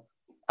revenue,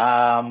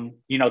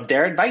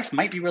 their advice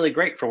might be really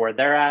great for where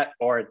they're at,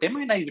 or they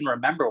might not even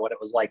remember what it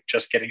was like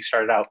just getting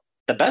started out.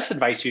 the best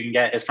advice you can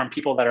get is from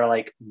people that are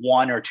like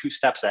 1 or 2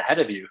 steps ahead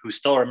of you, who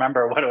still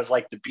remember what it was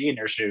like to be in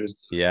your shoes,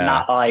 Yeah.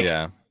 not like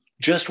Yeah.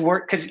 just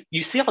work. Because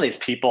you see all these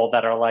people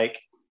that are like,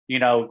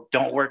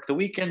 don't work the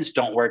weekends,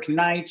 don't work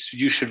nights.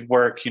 You should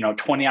work,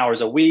 20 hours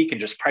a week and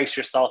just price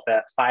yourself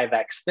at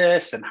 5x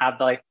this and have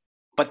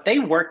but they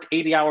worked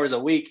 80 hours a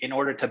week in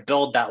order to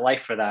build that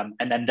life for them.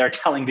 And then they're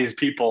telling these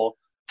people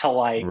to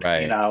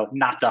Right.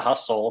 not to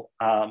hustle.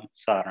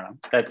 So I don't know.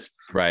 That's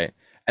Right.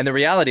 And the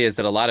reality is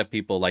that a lot of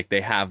people like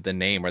they have the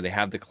name or they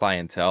have the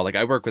clientele. Like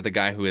I work with a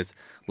guy who is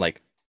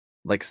like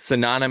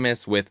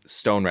synonymous with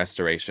stone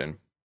restoration,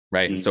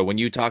 right? And so when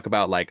you talk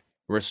about like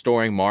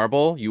restoring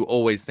marble, you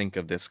always think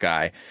of this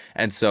guy.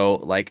 And so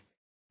like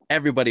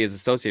everybody is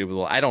associated with,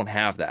 well, I don't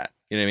have that.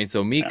 You know what I mean?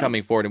 So me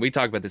coming forward, and we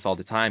talk about this all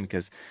the time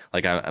because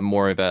like I'm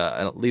more of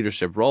a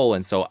leadership role.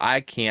 And so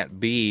I can't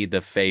be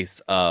the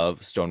face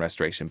of stone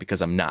restoration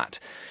because I'm not.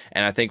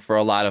 And I think for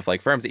a lot of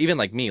like firms, even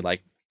like me,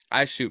 like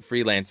I shoot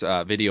freelance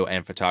video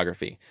and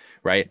photography,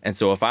 right? And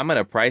so if I'm going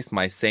to price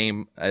my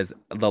same as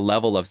the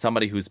level of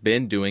somebody who's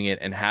been doing it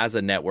and has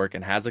a network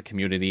and has a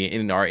community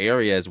in our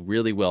area is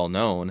really well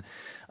known,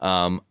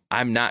 I'm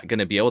not going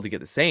to be able to get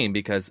the same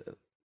because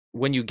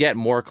when you get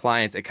more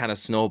clients, it kind of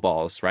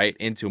snowballs, right,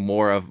 into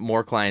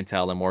more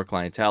clientele and more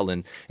clientele.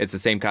 And it's the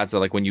same concept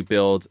like when you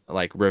build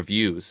like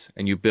reviews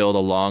and you build a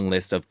long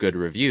list of good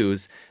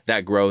reviews,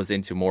 that grows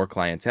into more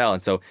clientele.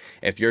 And so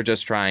if you're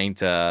just trying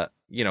to,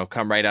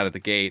 come right out of the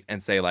gate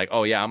and say like,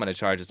 oh yeah, I'm going to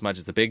charge as much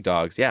as the big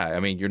dogs. Yeah.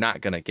 I mean, you're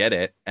not going to get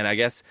it. And I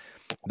guess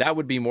that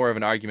would be more of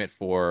an argument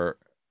for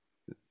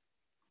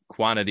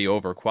quantity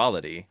over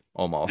quality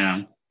almost.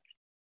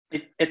 Yeah.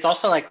 It's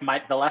also like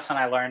the lesson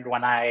I learned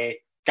when I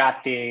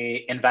got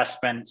the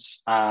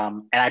investments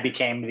and I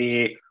became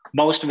the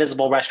most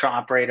visible restaurant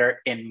operator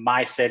in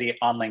my city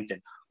on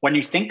LinkedIn. When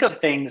you think of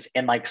things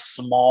in like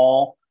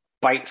small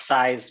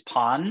bite-sized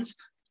ponds,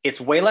 it's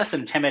way less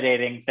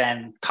intimidating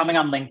than coming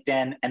on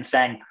LinkedIn and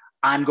saying,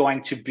 I'm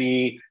going to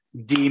be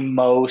the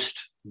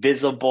most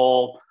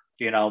visible,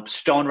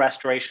 stone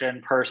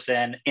restoration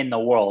person in the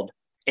world.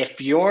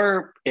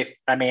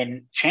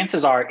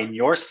 Chances are in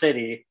your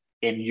city,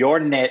 in your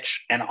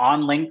niche and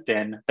on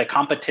LinkedIn, the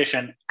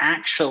competition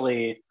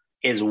actually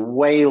is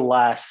way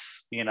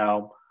less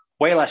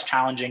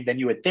challenging than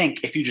you would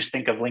think if you just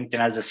think of LinkedIn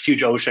as this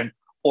huge ocean,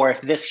 or if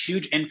this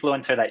huge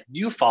influencer that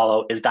you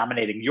follow is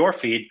dominating your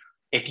feed.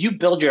 If you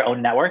build your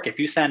own network, if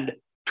you send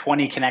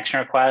 20 connection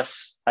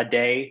requests a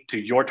day to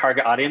your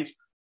target audience,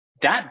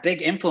 that big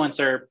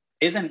influencer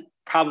isn't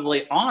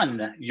probably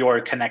on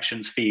your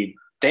connections feed.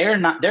 Their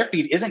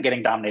feed isn't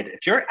getting dominated.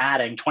 If you're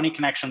adding 20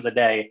 connections a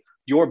day,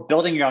 you're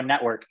building your own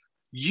network,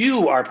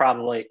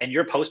 and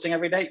you're posting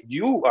every day,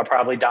 you are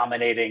probably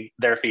dominating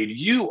their feed.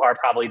 You are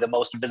probably the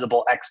most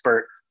visible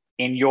expert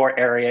in your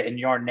area, in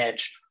your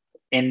niche,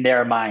 in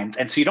their minds.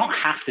 And so you don't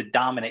have to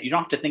dominate. You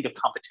don't have to think of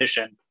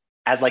competition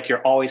as like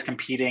you're always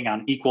competing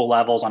on equal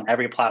levels on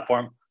every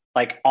platform.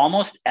 Like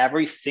almost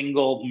every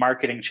single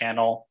marketing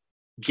channel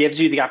gives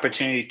you the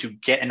opportunity to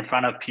get in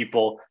front of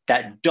people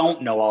that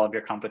don't know all of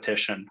your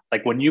competition.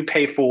 Like when you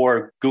pay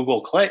for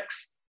Google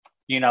clicks,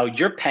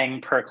 you're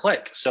paying per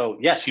click. So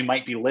yes, you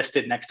might be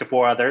listed next to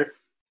 4 other,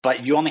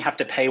 but you only have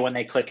to pay when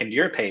they click into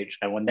your page.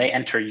 And when they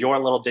enter your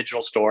little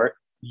digital store,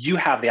 you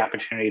have the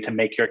opportunity to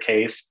make your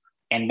case.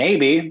 And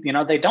maybe,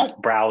 they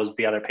don't browse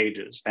the other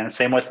pages. And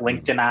same with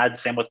LinkedIn ads,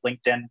 same with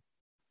LinkedIn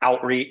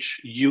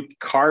outreach. You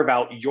carve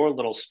out your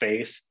little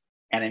space,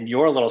 and in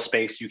your little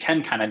space, you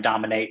can kind of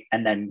dominate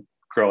and then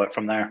grow it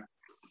from there.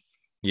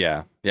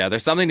 Yeah. Yeah.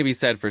 There's something to be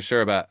said for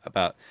sure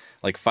about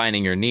like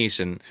finding your niche,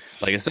 and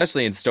like,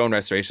 especially in stone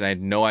restoration, I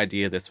had no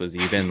idea this was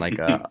even like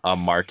a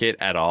market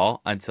at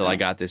all until I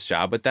got this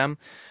job with them.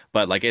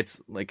 But like, it's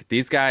like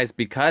these guys,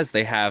 because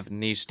they have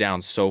niche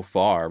down so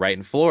far, right?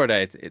 In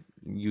Florida,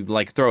 you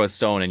like throw a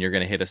stone and you're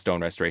going to hit a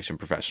stone restoration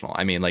professional.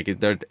 I mean, like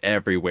they're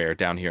everywhere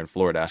down here in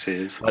Florida.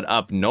 Jeez. But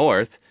up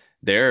north,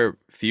 they're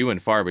few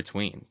and far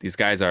between. These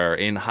guys are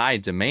in high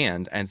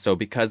demand. And so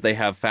because they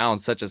have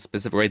found such a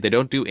specific way, they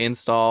don't do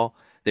install,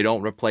 they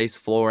don't replace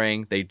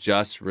flooring, they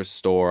just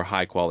restore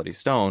high quality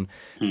stone.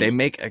 They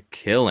make a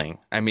killing.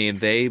 I mean,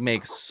 they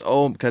make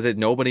because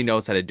nobody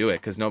knows how to do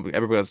it, because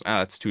everybody goes,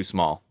 it's too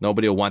small.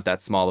 Nobody will want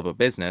that small of a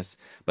business.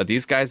 But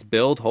these guys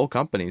build whole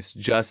companies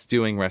just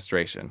doing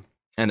restoration,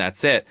 and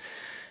that's it.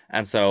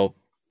 And so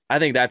I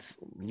think that's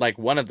like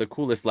one of the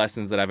coolest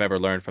lessons that I've ever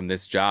learned from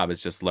this job,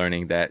 is just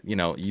learning that,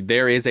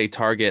 there is a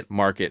target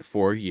market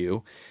for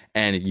you,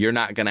 and you're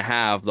not going to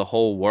have the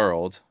whole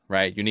world,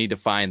 right? You need to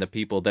find the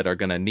people that are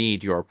going to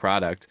need your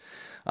product.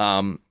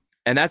 And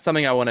that's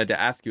something I wanted to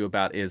ask you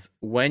about, is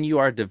when you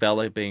are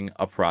developing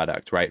a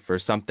product, right, for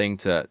something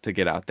to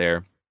get out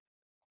there,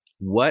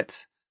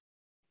 what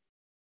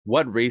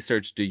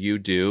research do you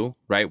do,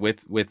 right,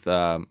 with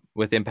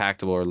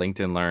Impactable or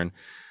LinkedIn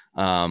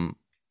Learn?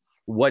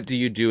 What do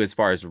you do as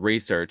far as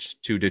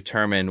research to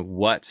determine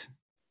what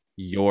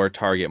your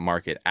target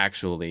market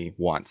actually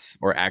wants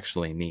or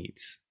actually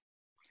needs?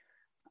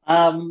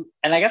 And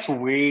I guess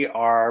we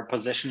are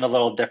positioned a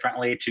little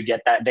differently to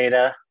get that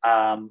data.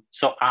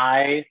 So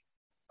I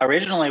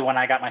originally when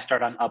I got my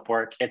start on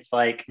Upwork, it's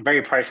like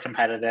very price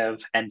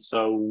competitive. And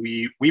so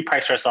we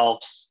priced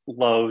ourselves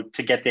low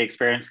to get the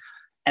experience.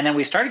 And then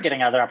we started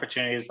getting other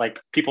opportunities, like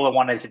people that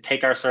wanted to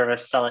take our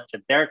service, sell it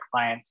to their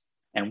clients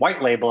and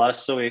white label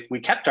us. So we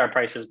kept our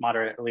prices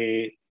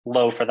moderately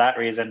low for that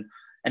reason.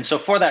 And so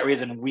for that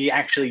reason, we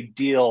actually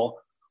deal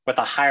with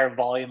a higher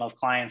volume of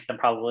clients than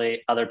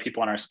probably other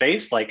people in our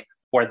space, like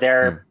where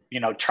they're,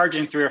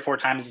 charging 3 or 4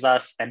 times as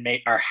us and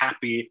are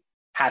happy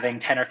having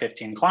 10 or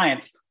 15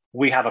 clients.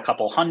 We have a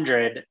couple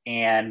hundred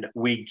and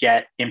we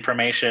get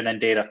information and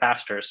data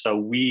faster. So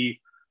we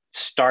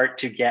start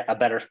to get a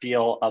better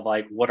feel of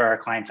like, what are our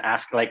clients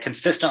asking, like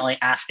consistently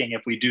asking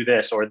if we do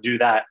this or do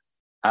that.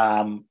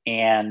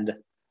 And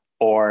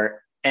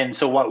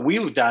so what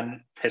we've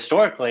done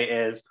historically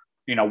is,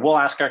 we'll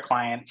ask our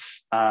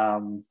clients,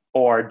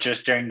 or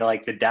just during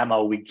the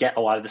demo, we get a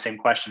lot of the same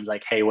questions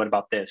like, hey, what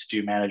about this? Do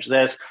you manage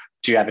this?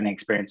 Do you have any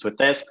experience with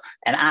this?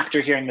 And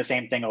after hearing the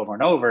same thing over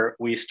and over,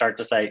 we start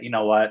to say, you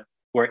know what,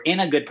 we're in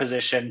a good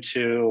position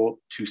to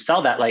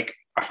sell that. Like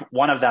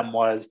one of them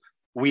was,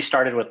 we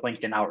started with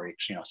LinkedIn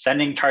outreach,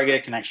 sending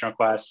targeted connection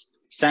requests,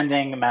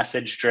 sending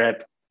message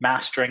drip,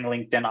 mastering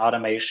LinkedIn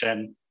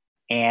automation.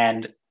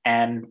 And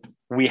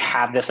we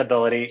have this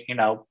ability,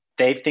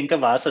 they think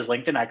of us as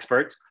LinkedIn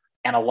experts.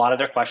 And a lot of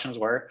their questions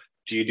were,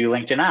 do you do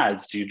LinkedIn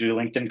ads? Do you do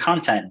LinkedIn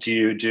content? Do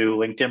you do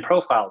LinkedIn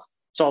profiles?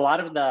 So a lot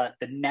of the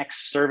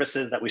next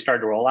services that we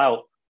started to roll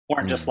out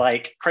weren't just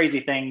like crazy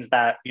things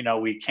that,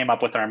 we came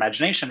up with our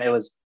imagination. It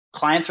was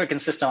clients were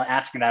consistently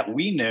asking that.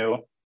 We knew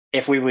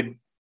if we would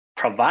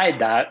provide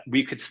that,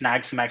 we could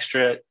snag some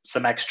extra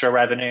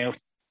revenue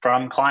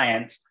from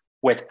clients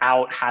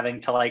without having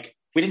to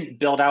we didn't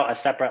build out a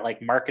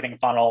separate marketing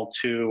funnel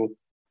to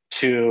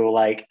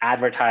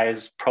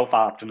advertise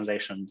profile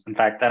optimizations. In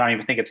fact, I don't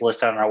even think it's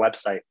listed on our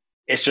website.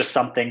 It's just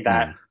something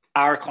that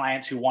our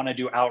clients who want to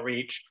do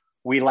outreach,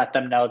 we let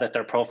them know that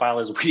their profile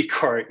is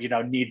weak or,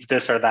 needs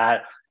this or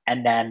that.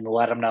 And then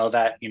let them know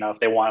that, if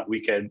they want,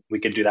 we could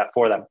do that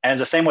for them. And it's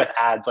the same with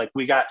ads. Like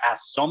we got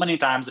asked so many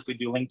times if we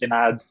do LinkedIn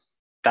ads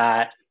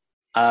that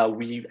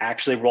we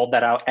actually rolled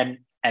that out. And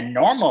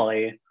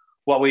normally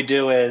what we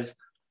do is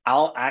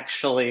we'll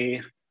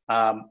actually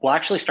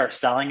start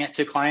selling it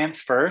to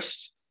clients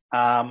first.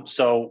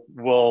 So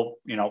we'll,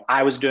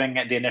 I was doing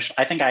it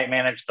I think I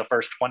managed the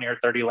first 20 or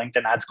 30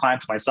 LinkedIn ads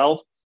clients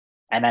myself.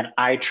 And then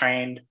I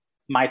trained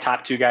my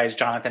top 2 guys,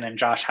 Jonathan and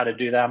Josh, how to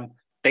do them.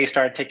 They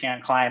started taking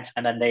on clients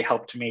and then they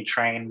helped me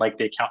train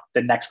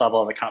the next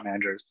level of account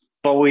managers.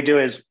 But what we do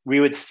is we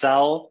would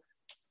sell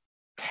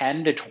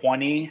 10 to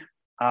 20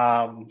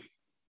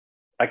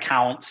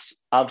 accounts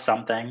of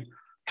something,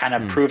 kind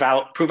of prove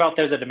out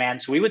there's a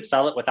demand. So we would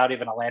sell it without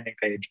even a landing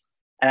page.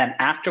 And then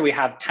after we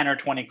have 10 or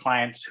 20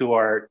 clients who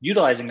are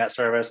utilizing that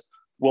service,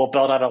 we'll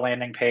build out a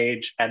landing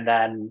page and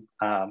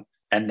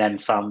then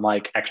some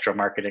extra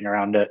marketing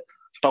around it.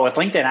 But with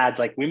LinkedIn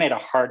ads, we made a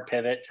hard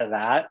pivot to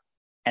that.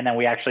 And then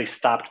we actually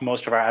stopped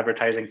most of our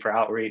advertising for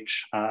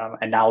outreach.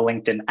 And now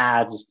LinkedIn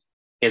ads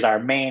is our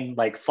main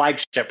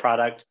flagship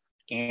product,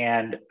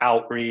 and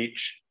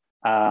outreach,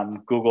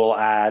 Google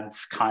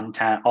ads,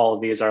 content, all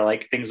of these are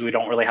things we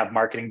don't really have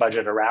marketing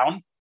budget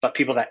around, but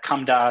people that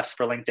come to us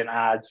for LinkedIn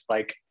ads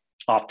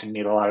often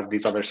need a lot of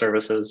these other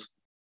services.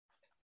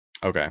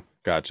 Okay.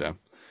 Gotcha.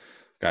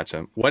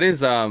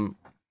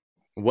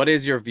 What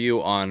is your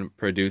view on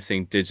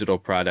producing digital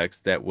products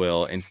that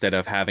will, instead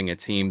of having a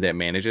team that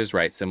manages,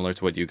 right, similar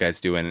to what you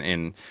guys do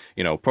in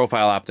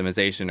profile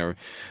optimization or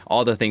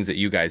all the things that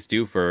you guys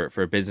do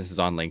for businesses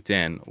on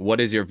LinkedIn? What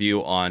is your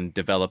view on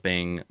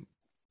developing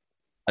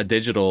a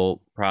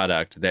digital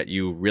product that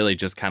you really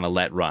just kind of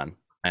let run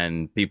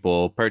and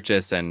people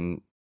purchase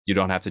and you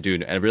don't have to do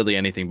really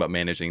anything but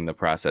managing the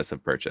process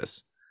of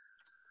purchase?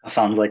 That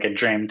sounds like a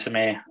dream to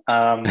me.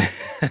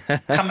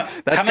 That's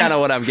kind of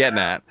what I'm getting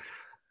at.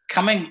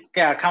 Coming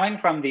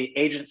from the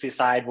agency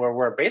side, where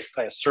we're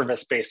basically a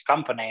service-based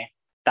company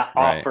that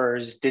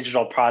offers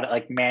digital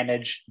product,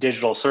 managed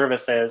digital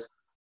services,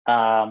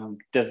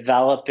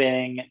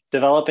 developing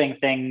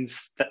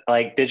things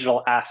that,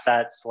 digital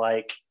assets,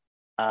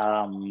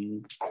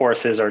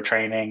 courses or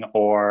training,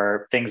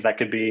 or things that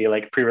could be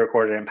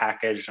pre-recorded and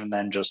packaged and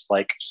then just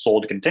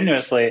sold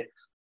continuously,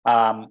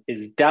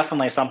 is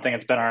definitely something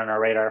that's been on our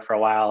radar for a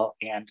while.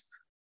 And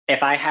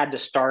if I had to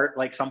start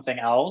something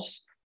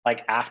else,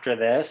 after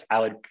this, I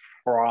would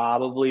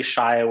probably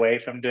shy away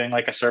from doing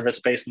a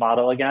service-based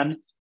model again.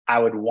 I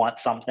would want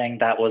something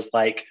that was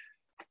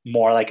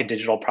more like a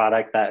digital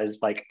product that is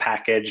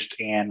packaged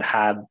and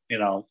had,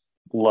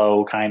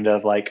 low kind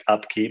of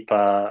upkeep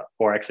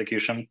or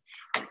execution.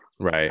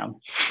 Right.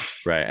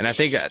 Right. And I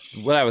think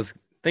what I was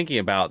thinking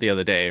about the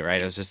other day,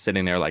 right, I was just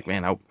sitting there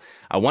man,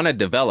 I want to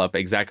develop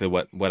exactly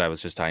what I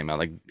was just talking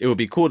about. It would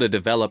be cool to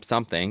develop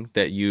something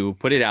that you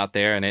put it out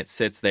there and it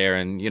sits there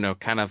and,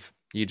 kind of,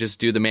 you just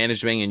do the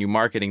managing and you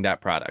marketing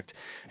that product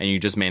and you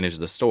just manage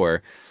the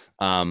store.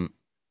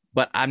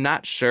 But I'm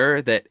not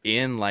sure that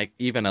in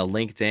even a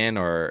LinkedIn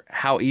or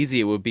how easy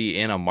it would be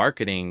in a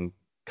marketing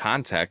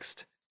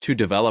context to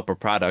develop a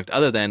product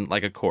other than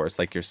like a course,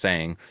 like you're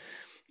saying.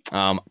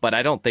 But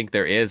I don't think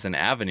there is an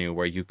avenue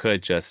where you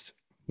could just,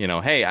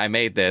 hey, I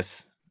made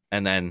this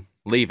and then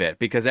leave it,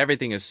 because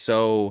everything is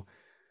so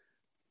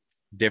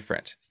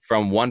different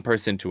from one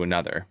person to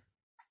another.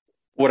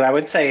 What I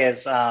would say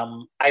is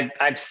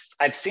I've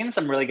seen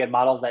some really good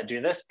models that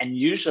do this, and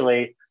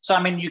usually, so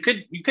I mean, you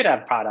could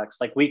have products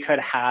like we could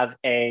have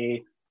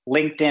a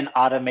LinkedIn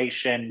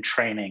automation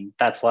training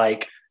that's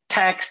like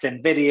text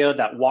and video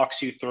that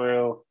walks you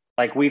through.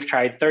 Like we've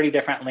tried 30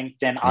 different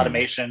LinkedIn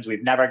automations.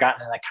 We've never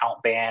gotten an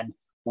account ban.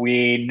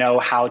 We know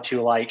how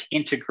to like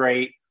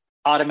integrate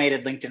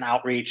automated LinkedIn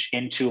outreach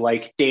into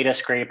like data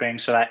scraping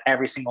so that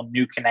every single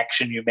new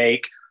connection you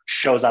make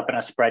shows up in a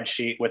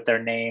spreadsheet with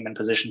their name and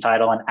position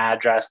title and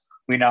address.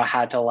 We know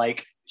how to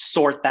like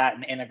sort that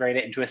and integrate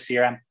it into a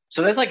CRM.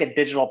 So there's like a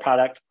digital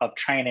product of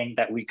training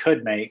that we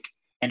could make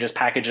and just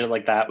package it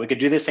like that. We could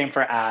do the same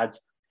for ads.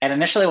 And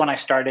initially when I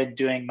started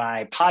doing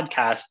my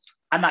podcast,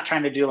 I'm not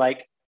trying to do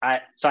like,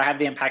 so I have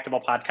the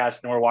Impactable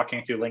podcast and we're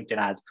walking through LinkedIn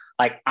ads.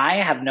 Like I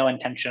have no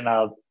intention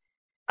of,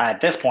 at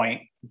this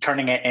point,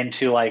 turning it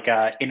into like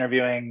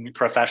interviewing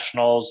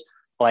professionals,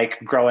 like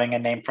growing a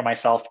name for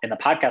myself in the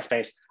podcast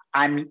space.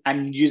 I'm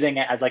using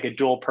it as like a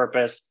dual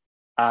purpose,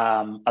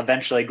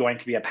 eventually going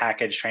to be a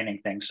package training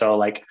thing. So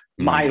like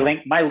my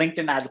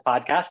LinkedIn ads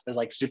podcast is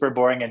like super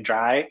boring and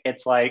dry.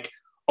 It's like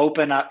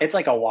open up, it's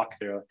like a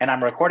walkthrough, and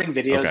I'm recording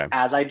videos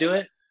as I do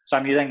it. So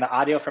I'm using the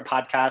audio for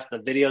podcast, the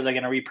videos are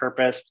going to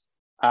repurpose,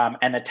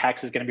 and the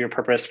text is going to be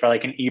repurposed for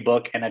like an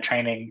ebook and a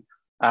training.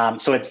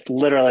 So it's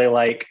literally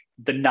like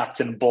the nuts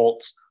and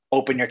bolts.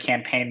 Open your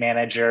campaign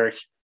manager.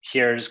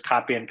 Here's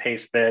copy and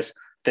paste this.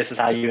 This is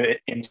how you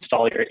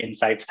install your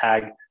insights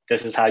tag.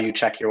 This is how you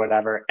check your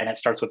whatever. And it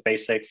starts with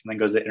basics and then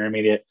goes to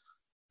intermediate.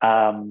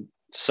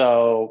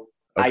 So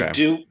I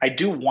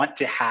do want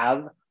to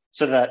have,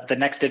 so the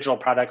next digital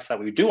products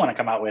that we do want to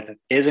come out with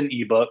is an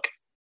ebook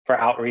for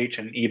outreach,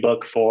 an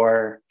ebook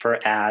for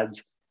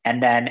ads,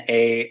 and then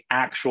a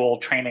actual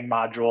training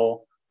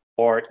module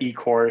or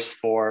e-course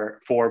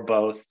for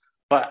both.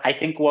 But I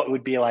think what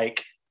would be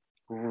like,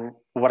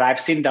 what I've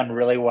seen done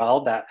really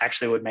well that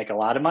actually would make a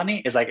lot of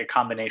money is like a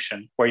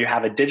combination where you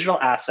have a digital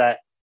asset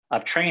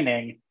of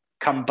training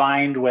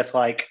combined with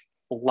like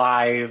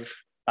live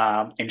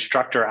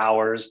instructor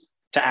hours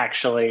to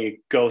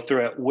actually go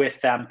through it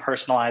with them,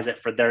 personalize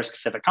it for their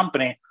specific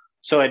company.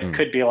 So it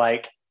could be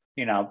like,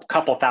 a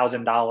couple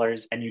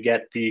 $1,000 and you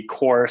get the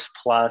course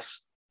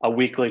plus a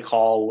weekly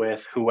call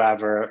with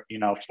whoever,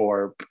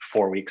 for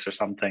 4 weeks or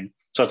something.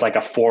 So it's like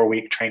a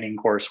 4-week training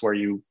course where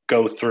you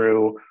go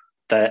through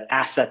the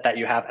asset that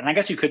you have. And I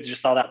guess you could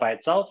just sell that by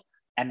itself.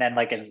 And then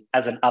like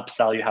as an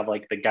upsell, you have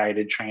like the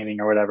guided training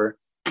or whatever.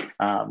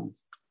 And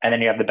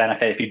then you have the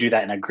benefit if you do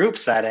that in a group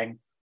setting,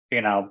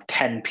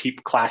 10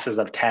 classes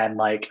of 10,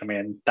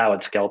 that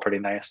would scale pretty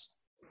nice.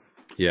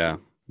 Yeah.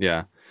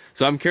 Yeah.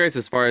 So I'm curious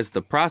as far as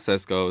the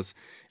process goes,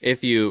 so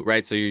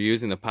you're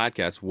using the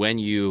podcast, when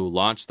you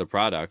launch the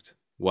product,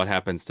 what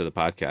happens to the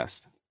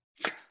podcast?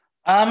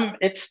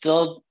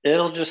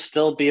 It'll just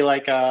still be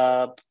like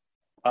a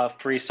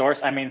free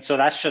source. So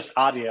that's just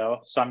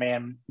audio. So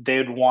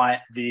they'd want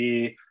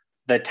the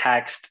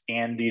text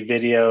and the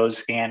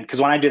videos, and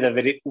because when I do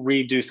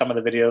redo some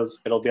of the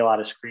videos, it'll be a lot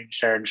of screen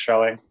share and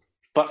showing.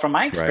 But from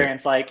my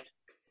experience,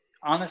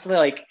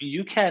 honestly,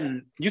 you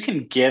can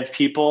give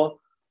people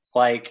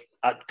like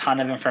a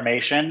ton of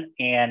information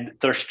and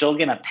they're still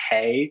going to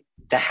pay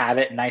to have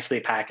it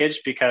nicely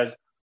packaged, because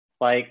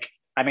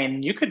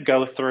you could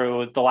go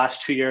through the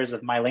last 2 years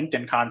of my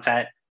LinkedIn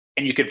content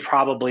and you could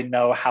probably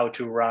know how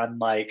to run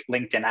like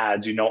LinkedIn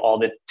ads, all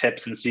the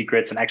tips and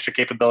secrets and extra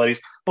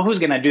capabilities, but who's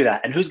going to do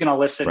that? And who's going to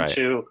listen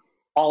to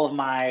all of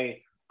my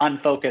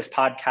unfocused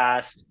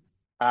podcasts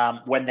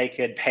when they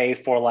could pay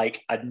for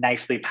like a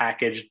nicely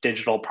packaged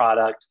digital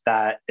product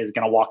that is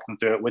going to walk them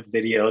through it with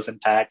videos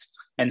and text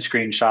and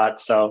screenshots.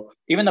 So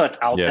even though it's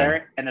out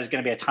there and there's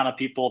going to be a ton of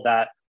people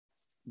that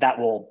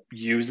will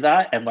use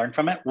that and learn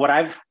from it, what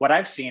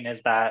I've seen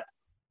is that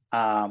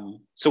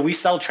so we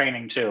sell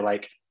training too,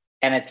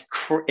 and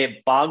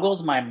it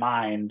boggles my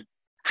mind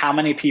how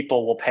many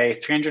people will pay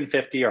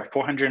 $350 or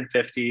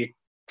 $450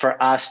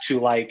 for us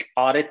to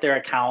audit their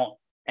account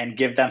and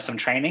give them some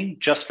training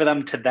just for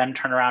them to then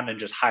turn around and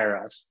just hire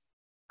us.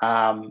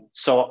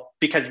 So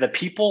because the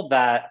people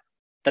that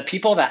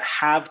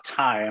have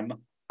time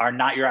are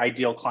not your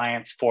ideal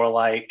clients for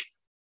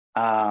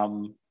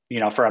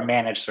for a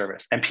managed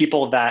service, and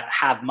people that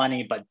have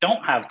money but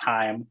don't have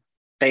time,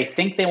 they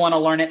think they want to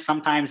learn it.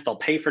 Sometimes they'll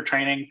pay for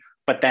training,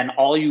 but then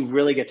all you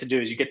really get to do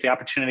is you get the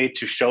opportunity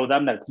to show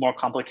them that it's more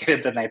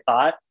complicated than they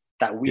thought,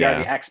 that we are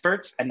the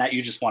experts and that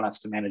you just want us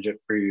to manage it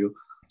for you.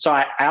 So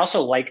I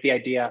also like the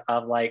idea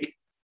of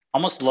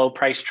almost low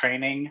price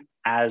training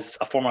as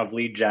a form of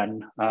lead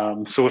gen.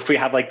 So if we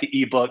have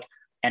the ebook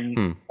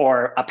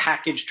or a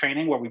package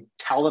training where we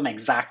tell them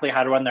exactly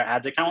how to run their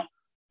ads account,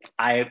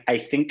 I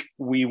think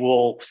we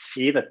will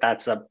see that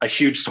that's a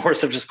huge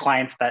source of just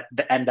clients that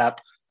end up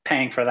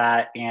paying for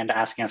that and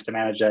asking us to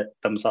manage it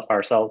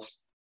ourselves.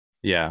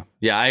 Yeah.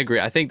 Yeah, I agree.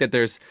 I think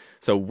that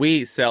so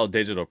we sell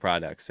digital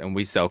products and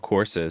we sell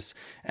courses.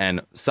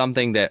 And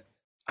something that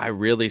I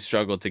really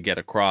struggle to get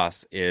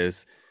across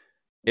is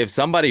if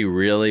somebody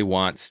really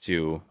wants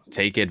to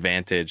take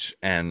advantage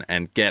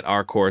and get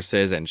our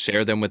courses and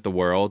share them with the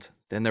world,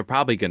 then they're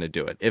probably going to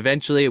do it.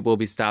 Eventually it will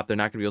be stopped. They're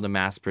not going to be able to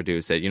mass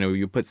produce it.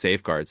 You put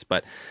safeguards,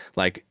 but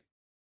like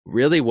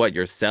really what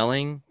you're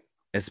selling,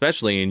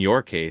 especially in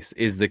your case,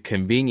 is the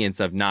convenience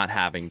of not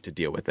having to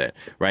deal with it,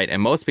 right?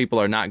 And most people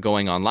are not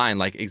going online,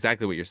 like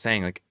exactly what you're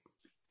saying. Like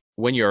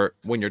when you're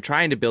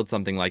trying to build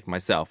something like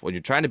myself, when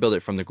you're trying to build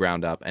it from the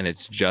ground up and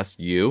it's just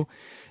you,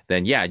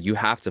 then yeah, you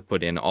have to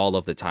put in all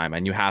of the time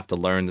and you have to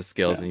learn the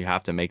skills and you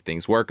have to make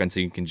things work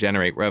until you can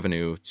generate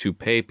revenue to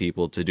pay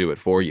people to do it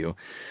for you.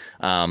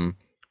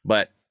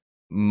 But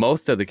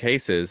most of the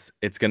cases,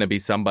 it's going to be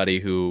somebody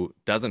who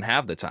doesn't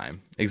have the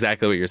time.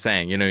 Exactly what you're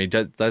saying. He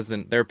just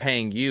doesn't. They're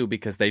paying you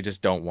because they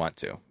just don't want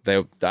to.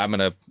 I'm going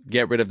to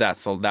get rid of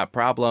that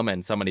problem,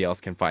 and somebody else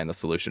can find the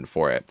solution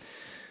for it.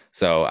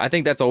 So I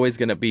think that's always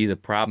going to be the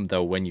problem,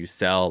 though, when you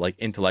sell like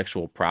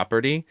intellectual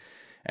property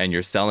and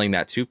you're selling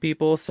that to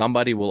people.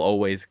 Somebody will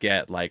always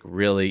get like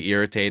really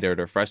irritated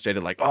or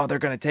frustrated, like, oh, they're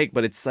going to take.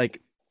 But it's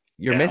like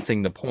you're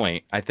missing the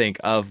point, I think,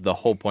 of the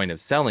whole point of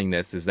selling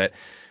this is that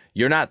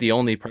you're not the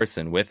only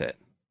person with it.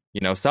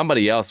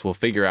 Somebody else will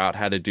figure out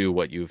how to do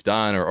what you've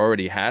done or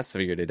already has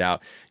figured it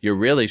out. You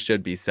really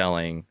should be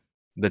selling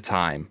the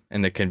time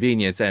and the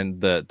convenience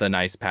and the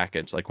nice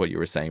package, like what you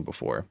were saying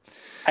before.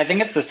 I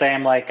think it's the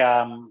same like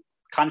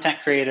content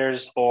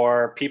creators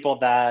or people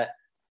that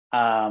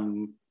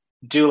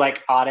do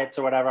like audits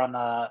or whatever on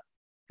the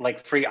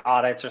like free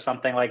audits or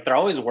something. Like they're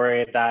always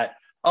worried that,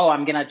 oh,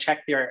 I'm going to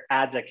check your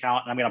ads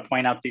account and I'm going to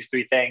point out these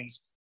 3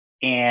 things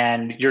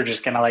and you're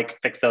just going to like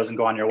fix those and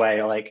go on your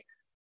way. Like,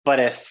 but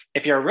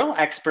if you're a real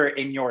expert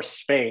in your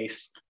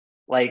space,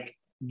 like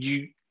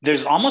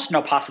there's almost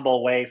no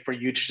possible way for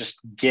you to just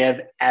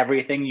give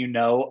everything you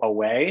know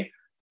away.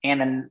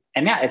 And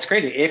yeah, it's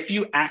crazy. If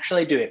you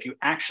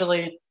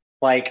actually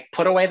like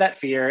put away that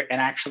fear and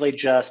actually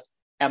just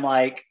am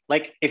like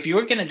if you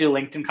were going to do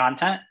LinkedIn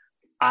content,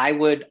 I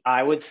would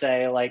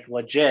say like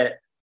legit,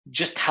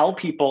 just tell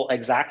people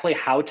exactly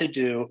how to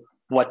do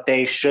what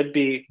they should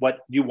be, what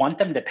you want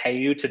them to pay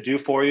you to do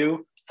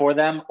for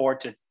them, or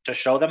to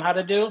show them how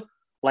to do,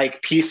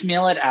 like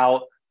piecemeal it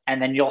out.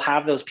 And then you'll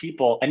have those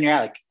people and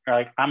you're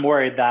like, I'm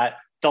worried that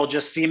they'll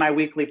just see my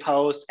weekly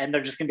posts and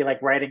they're just gonna be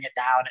like writing it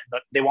down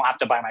and they won't have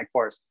to buy my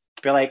course.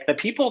 But like the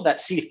people that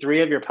see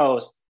 3 of your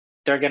posts,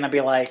 they're gonna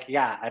be like,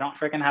 yeah, I don't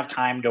freaking have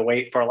time to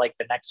wait for like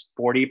the next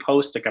 40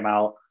 posts to come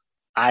out.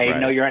 I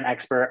know you're an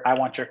expert. I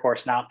want your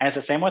course now. And it's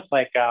the same with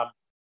like,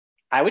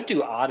 I would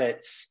do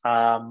audits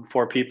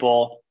for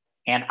people,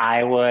 and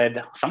I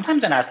would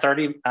sometimes in a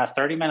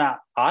 30-minute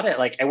audit,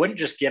 like I wouldn't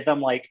just give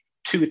them like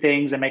 2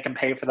 things and make them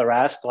pay for the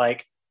rest.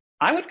 Like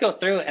I would go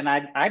through and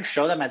I'd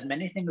show them as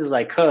many things as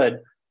I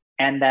could,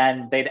 and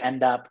then they'd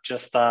end up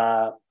just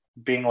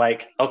being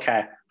like,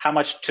 okay, how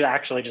much to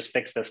actually just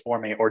fix this for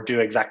me or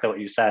do exactly what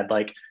you said.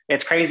 Like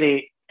it's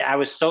crazy. I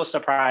was so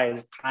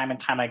surprised time and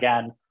time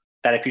again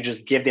that if you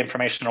just give the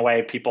information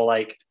away, people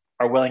like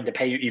are willing to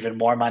pay you even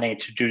more money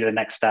to do the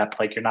next step.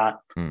 Like you're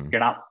not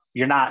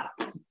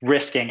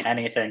risking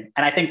anything.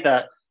 And I think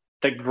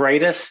the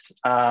greatest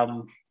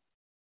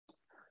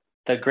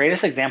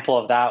example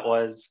of that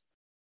was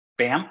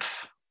BAMF,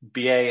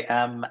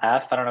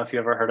 BAMF. I don't know if you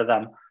ever heard of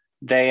them.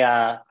 They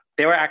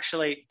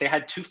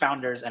had 2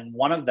 founders, and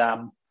one of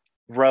them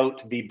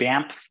wrote the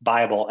BAMF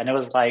Bible, and it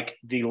was like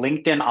the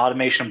LinkedIn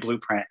automation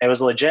blueprint. It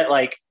was legit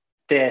like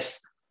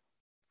this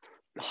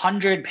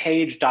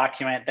 100-page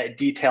document that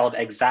detailed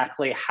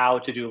exactly how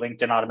to do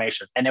LinkedIn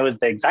automation. And it was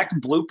the exact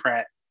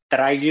blueprint that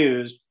I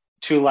used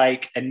to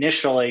like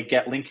initially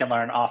get Lincoln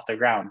Learn off the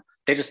ground.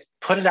 They just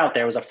put it out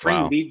there. It was a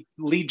free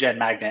lead gen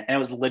magnet, and it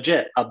was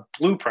legit a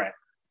blueprint.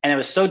 And it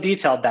was so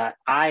detailed that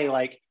I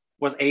like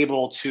was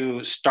able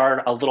to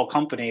start a little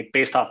company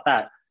based off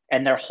that.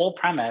 And their whole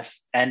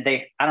premise, and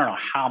I don't know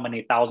how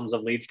many thousands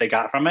of leads they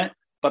got from it,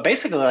 but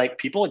basically like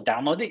people would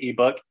download the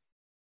ebook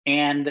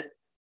and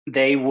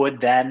they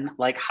would then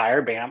like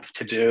hire BAMF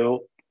to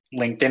do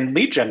LinkedIn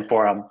lead gen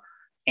for them.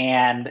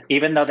 And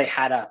even though they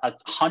had a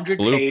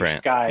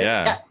 100-page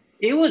guide,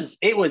 it was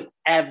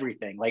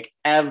everything, like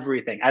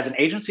everything. As an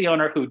agency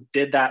owner who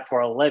did that for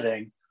a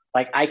living,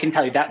 like I can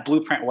tell you that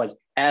blueprint was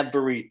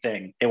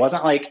everything. It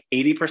wasn't like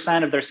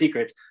 80% of their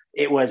secrets.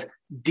 It was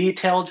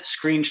detailed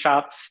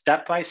screenshots,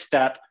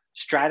 step-by-step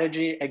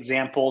strategy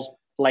examples,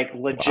 like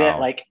legit,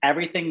 like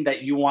everything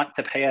that you want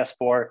to pay us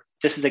for.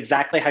 This is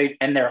exactly how you,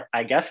 and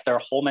I guess their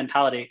whole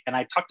mentality, and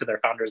I talked to their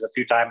founders a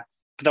few times,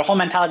 but their whole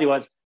mentality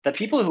was the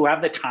people who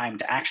have the time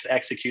to actually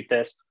execute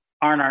this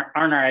aren't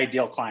our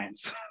ideal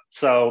clients.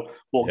 So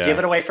we'll give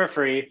it away for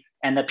free.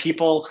 And the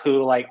people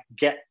who like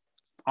get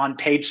on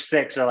page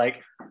 6 are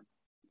like,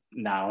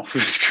 no,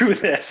 screw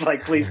this.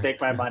 Like, please take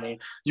my money.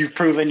 You've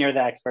proven you're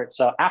the expert.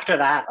 So after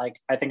that, like,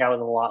 I think I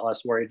was a lot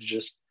less worried to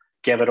just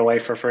give it away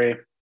for free.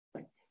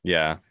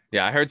 Yeah.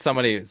 Yeah. I heard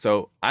somebody,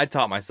 so I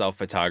taught myself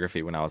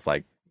photography when I was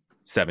like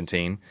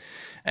 17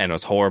 and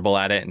was horrible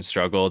at it and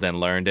struggled and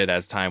learned it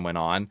as time went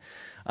on.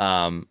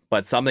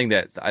 But something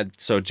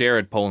so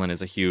Jared Polin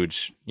is a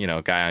huge,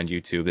 guy on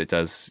YouTube that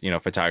does,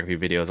 photography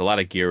videos, a lot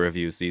of gear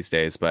reviews these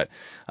days. But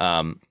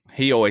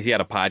he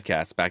had a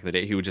podcast back in the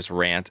day. He would just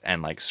rant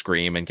and like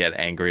scream and get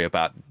angry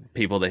about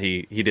people that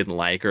he didn't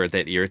like or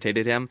that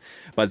irritated him.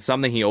 But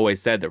something he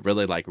always said that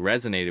really like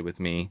resonated with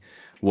me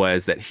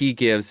was that he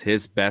gives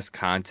his best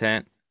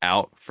content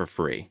out for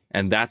free.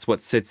 And that's what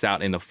sits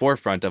out in the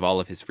forefront of all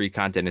of his free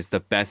content, is the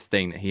best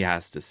thing that he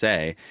has to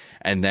say.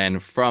 And then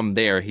from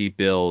there, he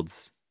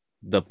builds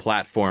the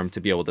platform to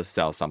be able to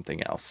sell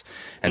something else.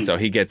 And so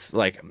he gets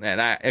like,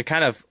 and I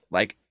kind of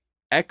like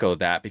echo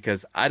that,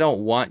 because I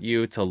don't want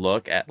you to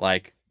look at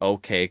like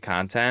okay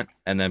content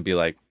and then be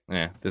like,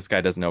 this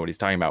guy doesn't know what he's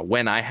talking about,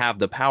 when I have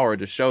the power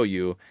to show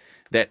you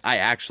that I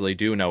actually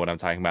do know what I'm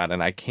talking about,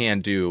 and I can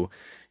do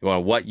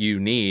what you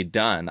need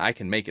done. I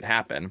can make it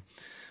happen.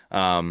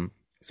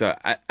 So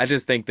I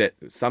just think that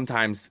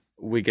sometimes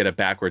we get a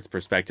backwards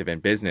perspective in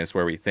business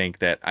where we think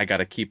that I got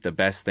to keep the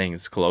best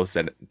things close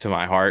to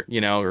my heart,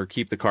 or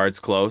keep the cards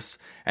close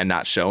and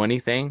not show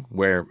anything,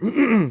 where,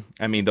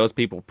 I mean, those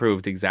people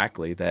proved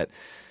exactly that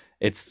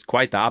it's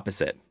quite the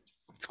opposite.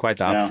 It's quite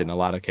the opposite in a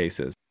lot of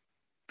cases.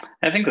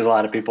 I think there's a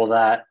lot of people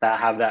that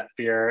have that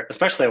fear,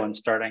 especially when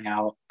starting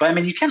out. But I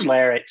mean, you can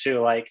layer it too.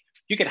 Like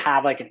you could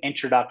have like an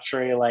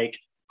introductory, like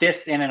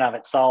this in and of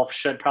itself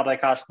should probably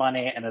cost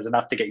money and is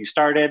enough to get you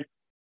started.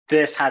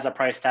 This has a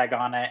price tag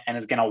on it and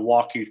is going to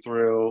walk you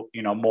through,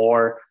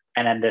 more.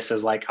 And then this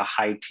is like a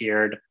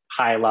high-tiered,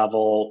 high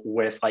level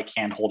with like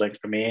hand holding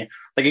for me.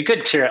 Like you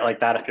could tier it like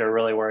that if you're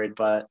really worried,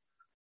 but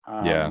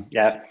yeah,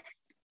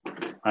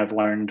 I've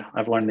learned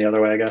the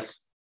other way, I guess.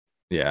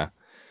 Yeah.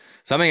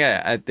 Something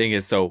I think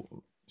is so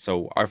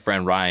our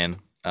friend Ryan,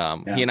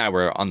 he and I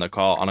were on a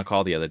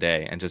call the other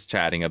day and just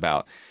chatting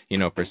about,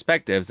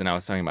 perspectives. And I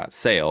was talking about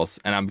sales,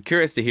 and I'm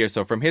curious to hear,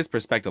 so from his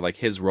perspective, like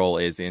his role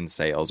is in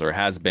sales or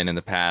has been in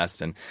the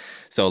past. And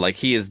so like,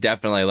 he is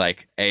definitely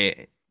like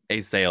a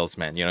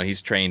salesman,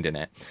 he's trained in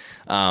it.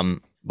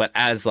 But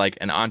as like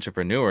an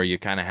entrepreneur, you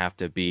kind of have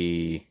to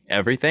be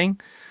everything.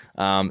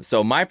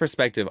 So my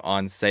perspective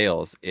on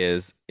sales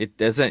is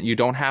you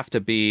don't have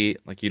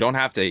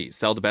to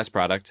sell the best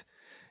product.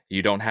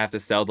 You don't have to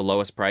sell the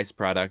lowest price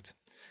product.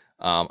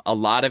 A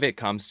lot of it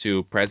comes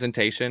to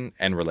presentation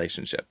and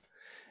relationship.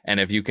 And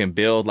if you can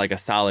build like a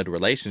solid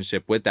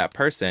relationship with that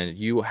person,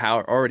 you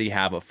already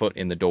have a foot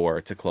in the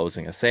door to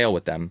closing a sale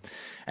with them.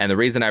 And the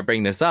reason I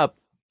bring this up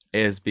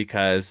is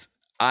because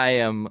I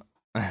am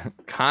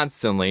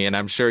constantly, and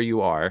I'm sure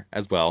you are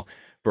as well,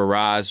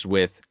 barraged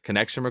with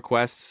connection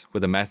requests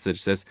with a message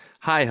that says,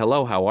 "Hi,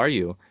 hello, how are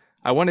you?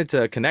 I wanted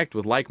to connect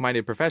with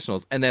like-minded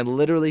professionals." And then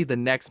literally the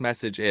next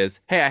message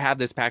is, "Hey, I have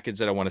this package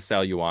that I want to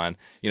sell you on,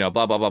 blah,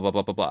 blah, blah, blah,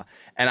 blah, blah, blah."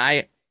 And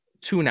I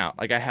tune out.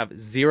 Like I have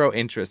zero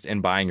interest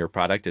in buying your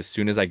product as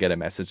soon as I get a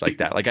message like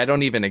that. Like I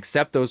don't even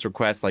accept those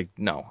requests. Like,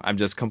 no, I'm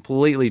just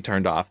completely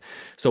turned off.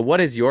 So what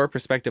is your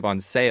perspective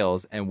on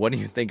sales, and what do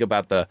you think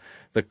about the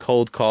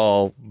cold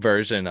call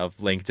version of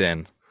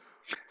LinkedIn?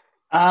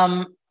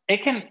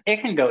 It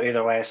can go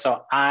either way.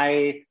 So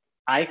I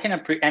can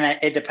appreciate, and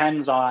it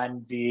depends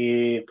on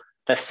the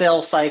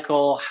sales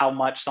cycle, how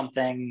much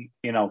something,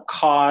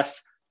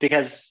 costs,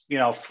 because,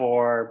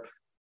 for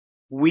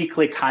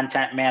weekly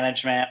content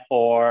management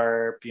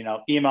or,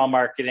 email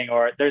marketing,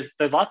 or there's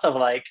lots of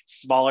like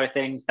smaller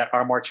things that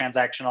are more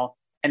transactional.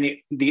 And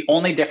the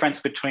only difference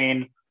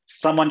between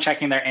someone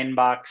checking their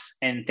inbox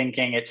and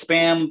thinking it's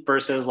spam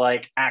versus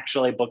like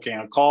actually booking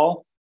a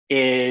call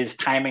is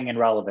timing and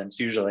relevance.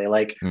 Usually,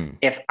 like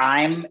if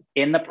I'm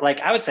in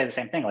I would say the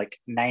same thing, like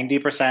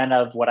 90%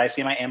 of what I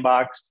see in my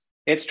inbox,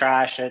 it's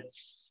trash,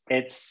 it's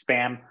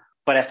spam.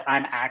 But if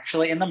I'm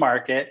actually in the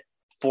market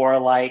for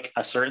like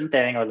a certain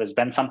thing, or there's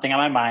been something on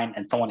my mind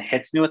and someone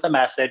hits me with a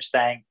message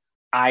saying,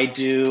 I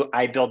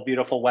build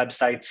beautiful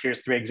websites,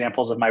 here's 3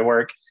 examples of my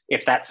work.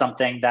 If that's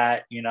something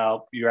that, you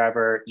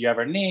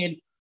ever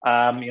need,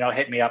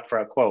 hit me up for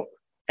a quote.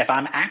 If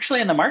I'm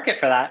actually in the market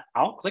for that,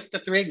 I'll click the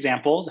 3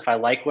 examples. If I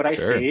like what I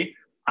see,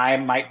 I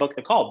might book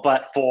the call.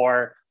 But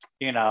for,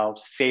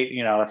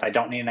 if I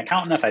don't need an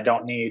accountant, if I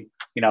don't need,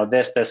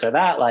 this or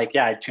that,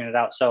 I tune it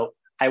out. So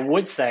I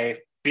would say,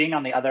 being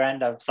on the other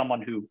end of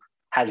someone who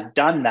has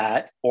done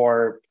that,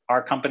 or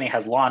our company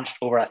has launched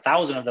over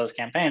 1,000 of those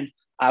campaigns,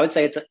 I would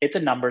say it's a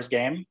numbers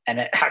game, and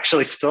it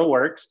actually still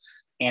works.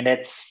 And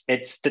it's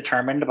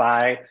determined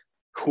by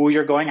who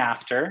you're going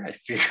after.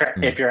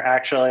 If you're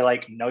actually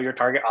know your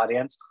target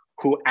audience,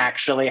 who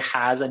actually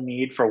has a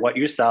need for what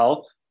you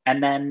sell,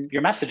 and then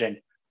your messaging.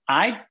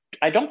 I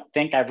don't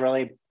think I've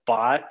really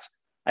bought.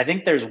 I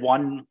think there's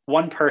one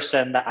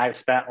person that I've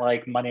spent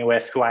money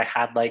with who I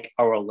had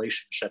a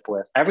relationship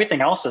with.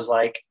 Everything else is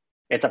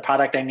it's a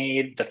product I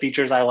need, the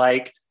features I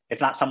like.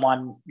 It's not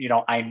someone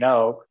I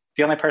know.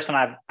 The only person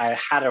I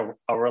had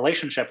a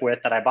relationship with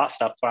that I bought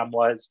stuff from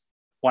was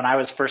when I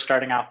was first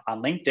starting out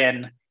on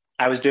LinkedIn.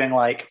 I was doing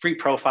free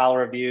profile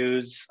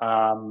reviews,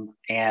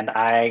 and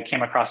I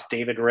came across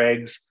David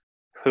Riggs,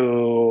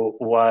 who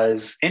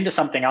was into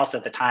something else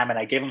at the time, and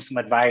I gave him some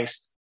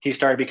advice. He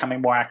started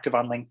becoming more active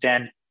on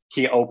LinkedIn.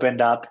 He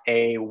opened up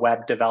a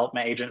web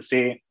development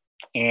agency,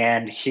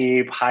 and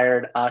he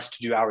hired us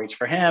to do outreach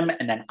for him.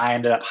 And then I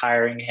ended up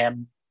hiring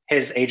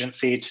his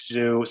agency to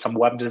do some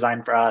web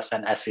design for us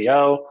and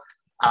SEO.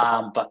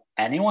 But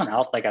anyone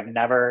else, like I've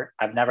never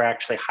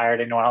actually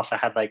hired anyone else I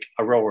had like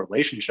a real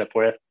relationship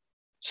with.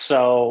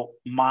 So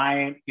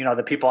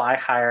the people I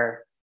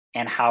hire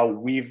and how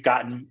we've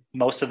gotten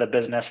most of the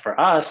business for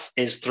us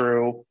is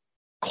through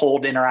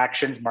cold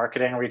interactions,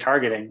 marketing,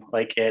 retargeting.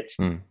 Like it's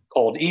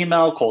cold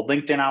email, cold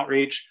LinkedIn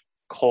outreach,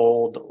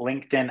 cold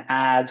LinkedIn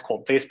ads,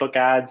 cold Facebook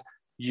ads.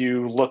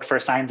 You look for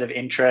signs of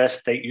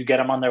interest, that you get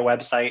them on their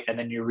website, and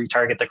then you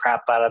retarget the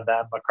crap out of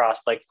them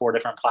across like 4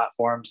 different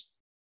platforms.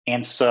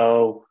 And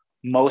so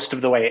most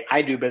of the way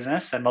I do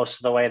business and most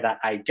of the way that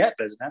I get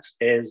business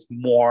is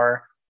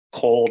more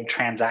cold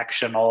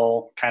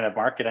transactional kind of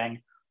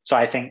marketing. So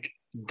I think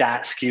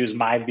that skews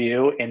my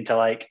view into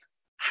like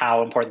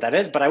how important that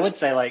is. But I would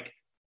say like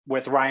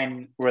with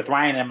Ryan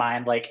in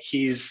mind, like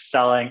he's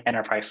selling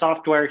enterprise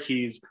software.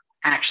 He's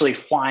actually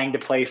flying to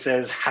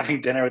places,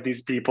 having dinner with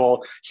these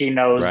people. He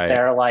knows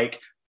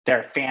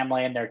their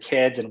family and their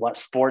kids and what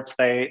sports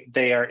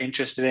they are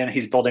interested in.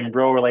 He's building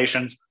real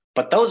relations.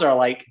 But those are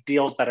like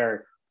deals that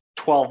are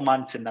 12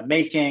 months in the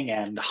making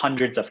and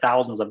hundreds of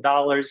thousands of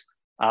dollars.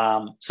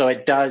 So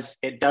it does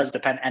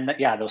depend. And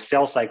those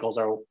sales cycles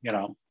are,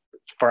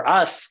 for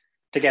us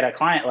to get a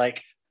client,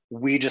 like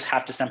we just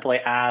have to simply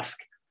ask,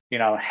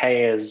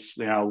 hey, is,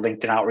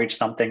 LinkedIn outreach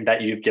something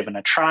that you've given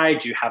a try?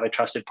 Do you have a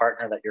trusted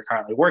partner that you're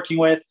currently working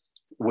with?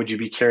 Would you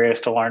be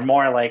curious to learn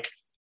more?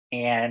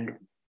 And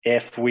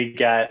if we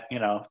get,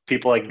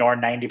 people ignore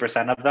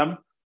 90% of them,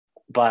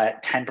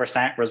 but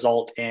 10%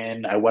 result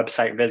in a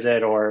website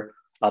visit or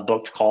a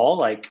booked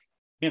call, it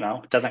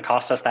doesn't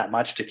cost us that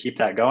much to keep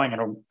that going.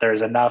 And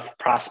there's enough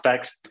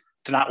prospects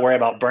to not worry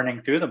about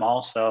burning through them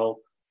all. So,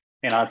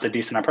 it's a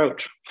decent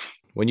approach.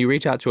 When you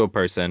reach out to a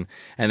person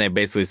and they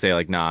basically say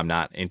like, no, I'm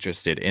not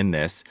interested in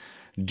this,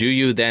 do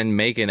you then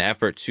make an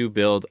effort to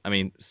build,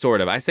 sort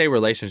of, I say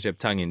relationship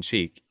tongue in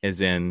cheek,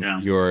 as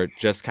in you're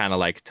just kind of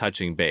like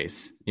touching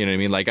base. You know what I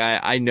mean? Like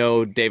I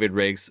know David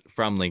Riggs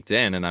from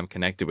LinkedIn and I'm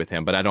connected with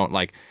him, but I don't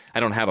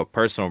have a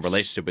personal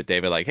relationship with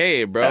David. Like,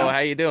 hey bro, how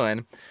you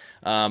doing?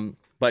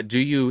 But do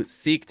you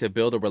seek to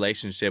build a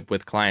relationship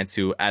with clients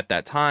who at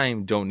that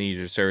time don't need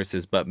your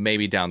services, but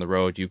maybe down the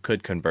road you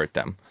could convert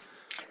them?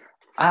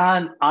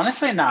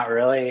 Honestly, not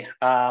really.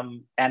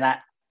 And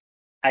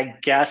I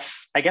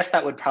guess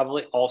that would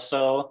probably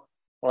also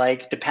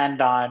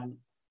depend on,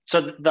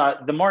 so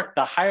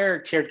the higher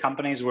tiered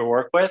companies we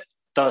work with,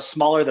 the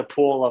smaller the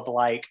pool of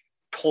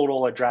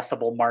total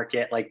addressable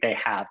market they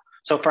have.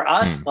 So for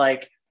us,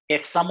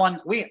 if someone,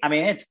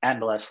 it's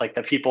endless,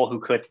 the people who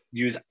could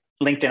use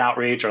LinkedIn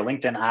outreach or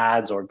LinkedIn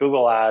ads or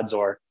Google ads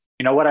or,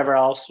 whatever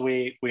else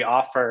we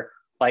offer,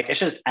 it's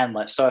just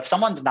endless. So if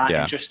someone's not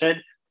interested,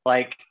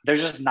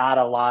 there's just not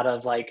a lot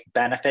of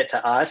benefit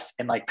to us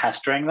in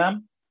pestering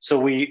them. So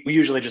we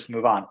usually just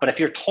move on. But if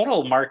your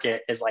total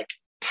market is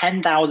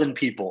 10,000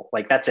 people,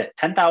 that's it,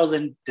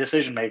 10,000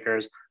 decision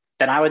makers,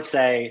 then I would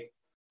say,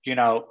 you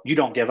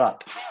don't give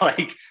up.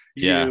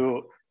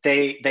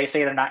 They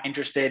say they're not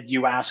interested.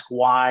 You ask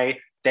why,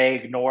 they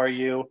ignore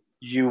you.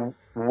 You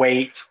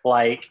wait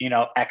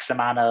X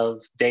amount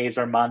of days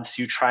or months.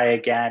 You try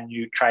again.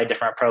 You try a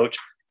different approach.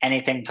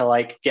 Anything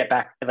to get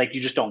back. You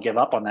just don't give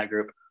up on that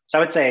group. So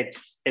I would say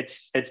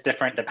it's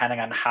different depending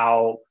on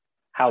how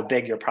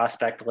big your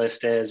prospect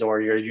list is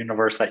or your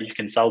universe that you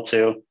can sell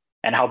to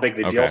and how big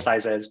the deal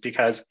size is.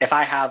 Because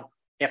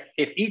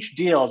if each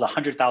deal is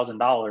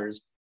 $100,000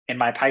 in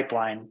my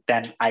pipeline,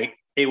 then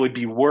it would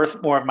be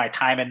worth more of my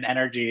time and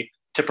energy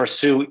to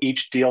pursue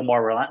each deal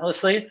more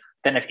relentlessly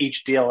than if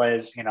each deal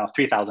is,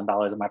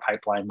 $3,000 in my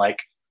pipeline.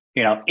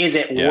 Is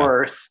it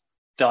worth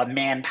the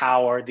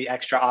manpower, the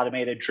extra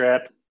automated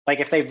drip?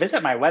 If they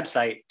visit my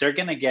website, they're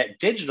going to get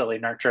digitally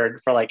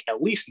nurtured for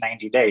at least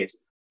 90 days.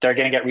 They're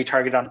going to get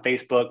retargeted on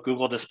Facebook,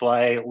 Google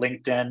Display,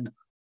 LinkedIn,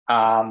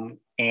 and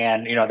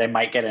they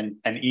might get an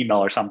email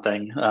or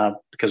something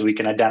because we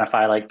can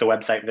identify the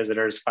website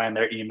visitors, find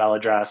their email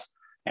address,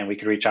 and we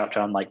could reach out to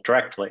them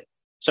directly.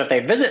 So if they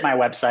visit my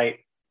website,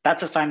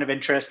 that's a sign of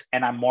interest,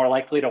 and I'm more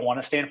likely to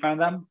want to stay in front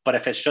of them. But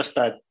if it's just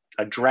a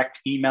direct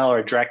email or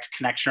a direct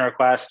connection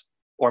request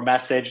or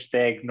message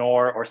they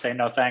ignore or say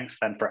no thanks,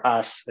 then for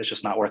us, it's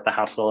just not worth the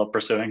hassle of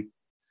pursuing.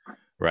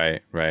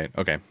 Right.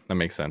 Okay, that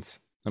makes sense.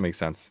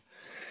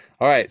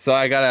 All right, so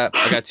I got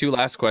 2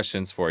 last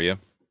questions for you.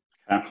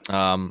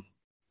 Yeah.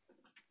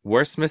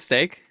 Worst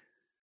mistake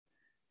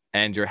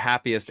and your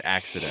happiest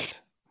accident.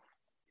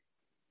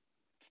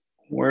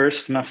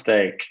 Worst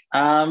mistake.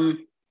 I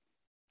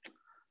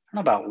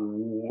don't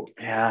know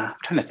I'm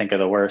trying to think of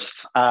the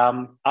worst.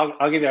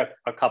 I'll give you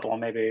a couple, and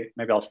maybe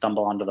I'll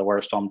stumble onto the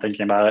worst while I'm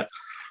thinking about it.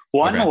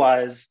 One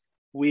was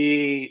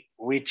we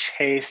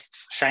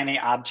chased shiny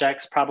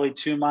objects probably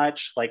too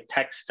much,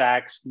 tech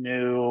stacks,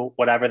 new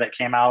whatever that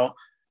came out.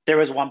 there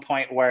was one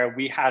point where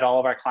we had all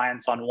of our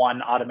clients on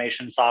one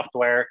automation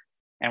software,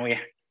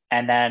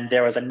 and then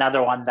there was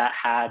another one that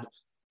had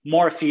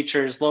more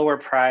features, lower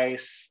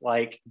price.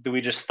 Like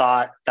we just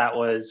thought that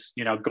was,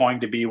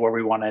 going to be where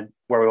we wanted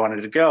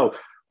to go.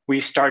 We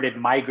started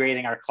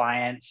migrating our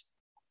clients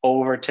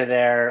over to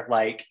there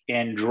like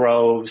in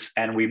droves,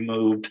 and we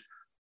moved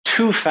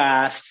too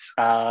fast.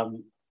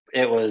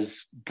 It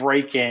was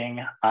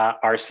breaking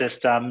our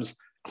systems.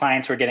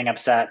 Clients were getting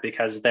upset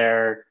because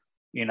their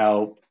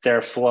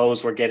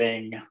flows were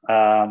getting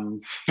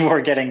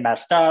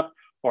messed up,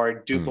 or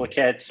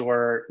duplicates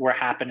were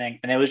happening,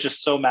 and it was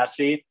just so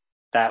messy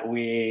that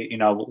we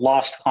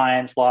lost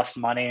clients, lost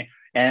money,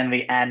 and in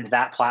the end,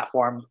 that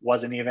platform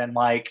wasn't even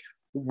like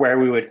where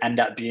we would end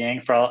up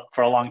being for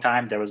a long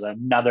time. There was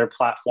another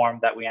platform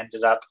that we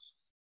ended up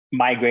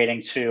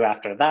migrating to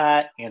after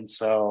that, and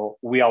so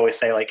we always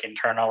say like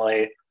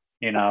internally,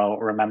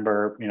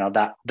 remember,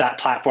 that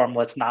platform,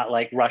 let's not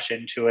like rush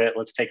into it.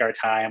 Let's take our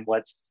time.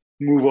 Let's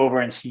move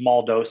over in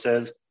small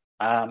doses,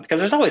 because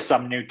there's always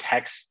some new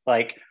text.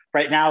 Like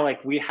right now,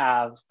 like we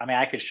have,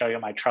 I could show you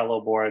my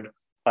Trello board.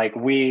 Like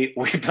we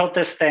built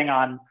this thing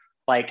on,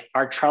 like,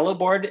 our Trello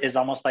board is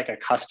almost like a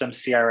custom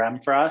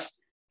CRM for us.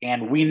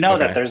 And we know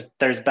that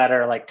there's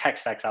better like tech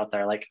stacks out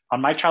there. Like on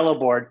my Trello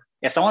board,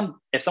 if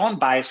someone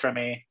buys from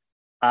me,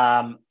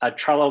 a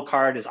Trello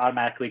card is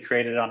automatically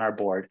created on our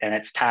board, and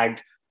it's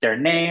tagged their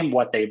name,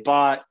 what they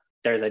bought.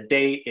 There's a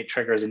date. It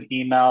triggers an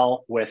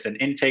email with an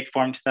intake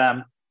form to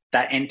them.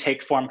 That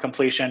intake form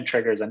completion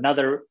triggers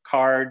another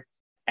card.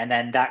 And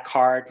then that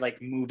card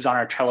like moves on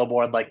our Trello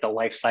board, like the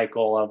life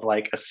cycle of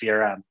like a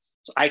CRM.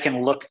 So I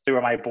can look through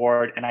my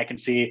board and I can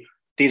see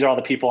these are all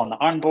the people in the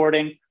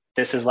onboarding.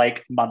 This is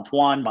like month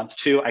 1, month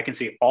 2. I can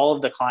see all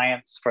of the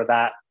clients for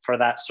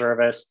that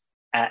service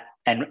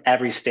and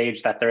every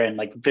stage that they're in,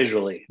 like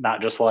visually,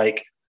 not just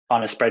like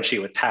on a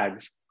spreadsheet with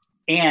tags.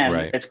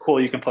 And It's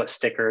cool. You can put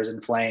stickers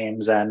and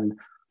flames and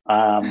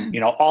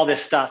all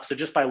this stuff. So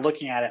just by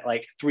looking at it,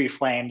 like 3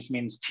 flames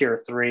means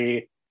tier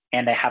 3.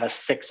 And they have a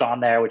 6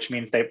 on there, which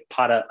means they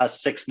put a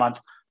 6 month.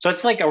 So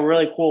it's like a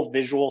really cool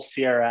visual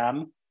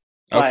CRM.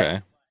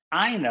 But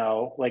I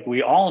know, like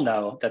we all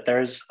know, that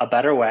there's a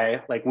better way.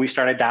 Like we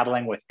started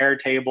dabbling with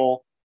Airtable,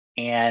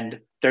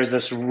 and there's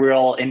this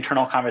real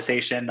internal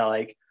conversation that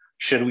like,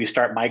 should we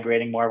start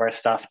migrating more of our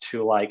stuff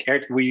to like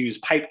we use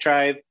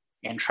Pipedrive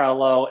and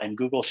Trello and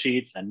Google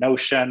Sheets and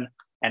Notion,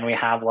 and we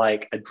have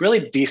like a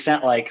really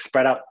decent like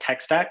spread out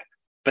tech stack.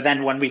 But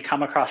then when we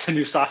come across a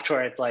new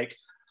software, it's like,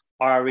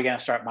 are we going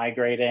to start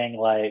migrating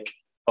like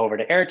over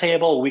to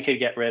Airtable? We could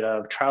get rid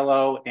of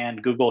Trello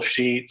and Google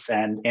Sheets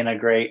and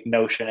integrate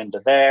Notion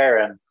into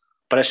there.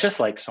 But it's just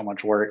like so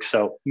much work.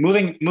 So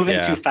moving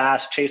too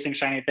fast, chasing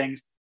shiny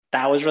things,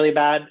 that was really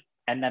bad.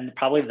 And then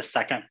probably the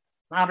second,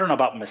 I don't know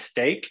about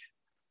mistake,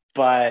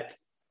 but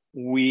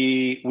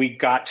we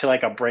got to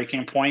like a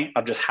breaking point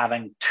of just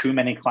having too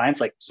many clients.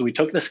 Like, so we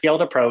took the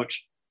scaled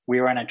approach. We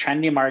were in a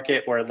trendy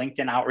market where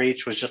LinkedIn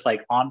outreach was just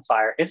like on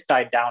fire. It's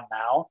died down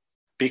now,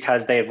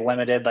 because they've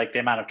limited like the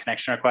amount of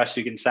connection requests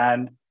you can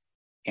send,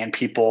 and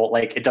people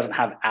like it doesn't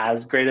have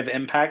as great of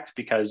impact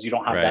because you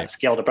don't have that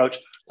scaled approach.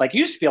 Like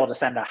you used to be able to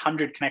send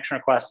 100 connection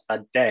requests a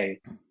day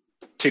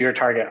to your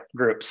target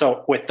group.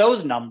 So with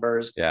those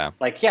numbers,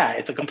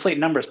 it's a complete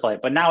numbers play.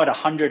 But now at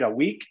 100 a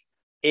week,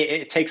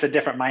 it takes a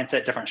different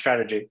mindset, different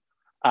strategy.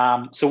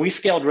 So we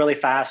scaled really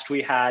fast.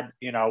 We had,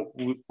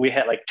 we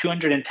hit like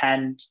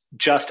 210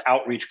 just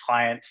outreach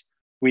clients.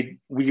 We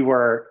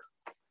were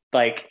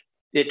like,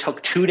 it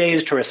took 2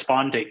 days to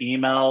respond to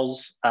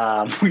emails.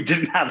 We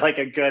didn't have like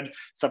a good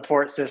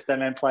support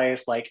system in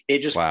place. Like it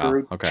just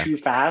grew too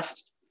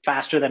fast,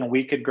 faster than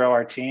we could grow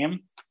our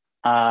team.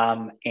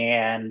 And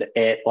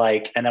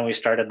then we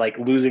started like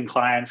losing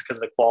clients because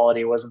the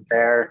quality wasn't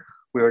there.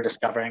 We were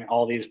discovering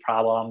all these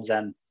problems.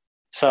 And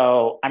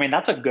so,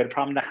 that's a good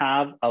problem to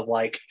have, of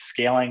like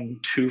scaling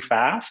too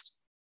fast.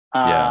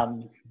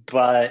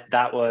 But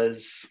that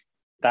was,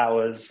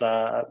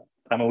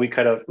 we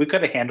could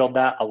have handled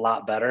that a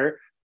lot better.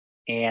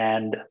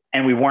 And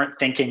we weren't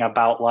thinking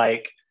about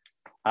like,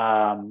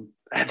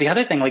 the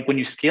other thing, like when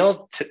you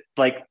scale to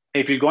like,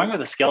 if you're going with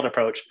a scaled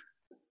approach,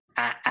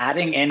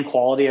 adding in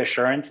quality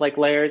assurance like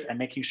layers and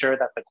making sure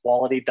that the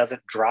quality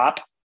doesn't drop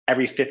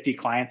every 50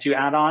 clients you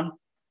add on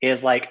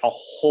is like a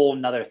whole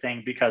nother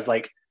thing, because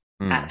like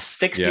at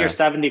 60 or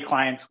 70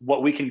 clients,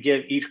 what we can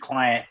give each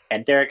client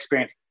and their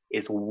experience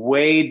is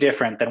way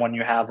different than when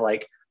you have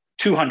like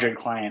 200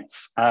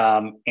 clients.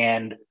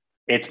 And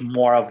it's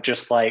more of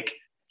just like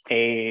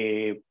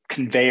a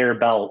conveyor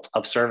belt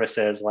of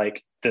services.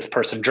 Like this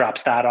person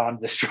drops that on,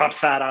 this drops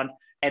that on.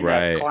 And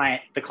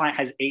the client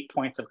has 8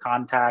 points of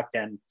contact,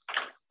 and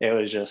it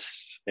was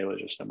just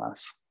a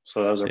mess.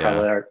 So those are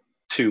probably our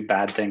 2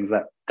 bad things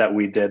that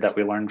we did that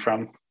we learned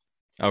from.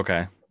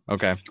 Okay.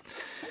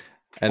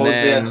 And what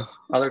then was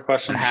the other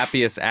question?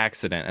 Happiest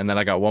accident. And then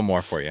I got one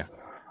more for you.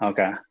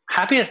 Okay.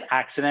 Happiest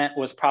accident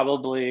was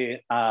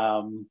probably,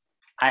 I don't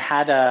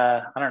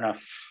know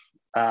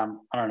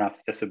if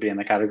this would be in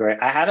the category.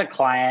 I had a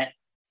client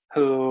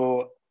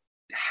who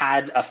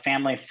had a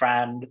family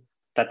friend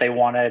that they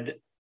wanted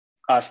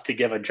us to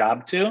give a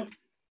job to,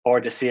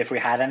 or to see if we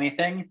had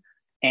anything.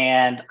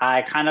 And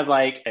I kind of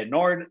like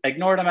ignored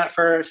him at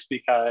first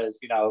because,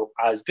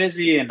 I was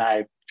busy and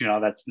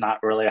that's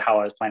not really how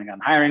I was planning on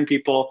hiring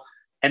people.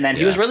 And then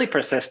he was really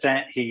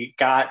persistent. He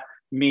got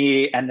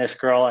me and this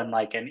girl in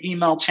like an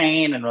email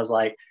chain and was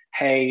like,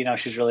 hey,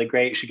 she's really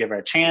great. You should give her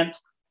a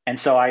chance. And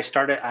so I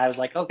was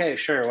like, okay,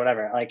 sure,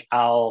 whatever. Like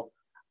I'll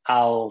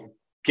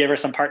give her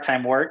some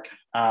part-time work.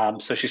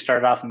 So she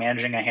started off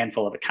managing a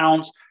handful of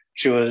accounts.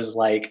 She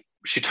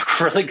took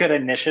really good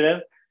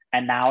initiative,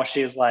 and now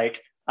she's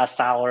like a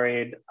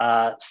salaried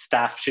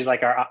staff. She's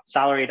like our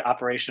salaried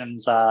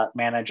operations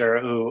manager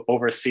who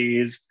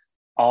oversees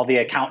all the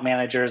account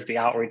managers, the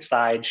outreach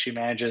side. She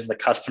manages the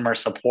customer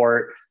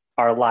support,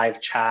 our live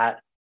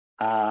chat.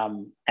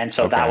 And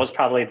so that was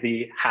probably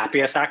the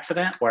happiest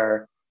accident,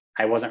 where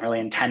I wasn't really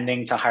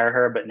intending to hire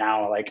her, but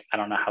now like, I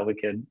don't know how we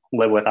could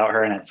live without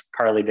her. And it's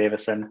Carly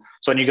Davison.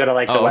 So when you go to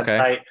like the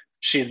website,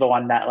 she's the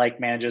one that like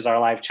manages our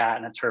live chat,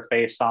 and it's her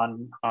face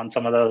on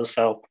some of those.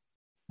 So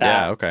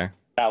that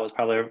was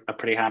probably a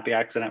pretty happy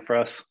accident for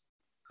us.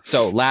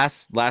 So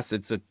last,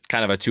 it's a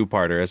kind of a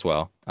two-parter as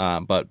well.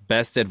 But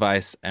best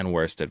advice and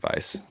worst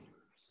advice.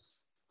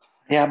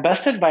 Yeah.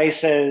 Best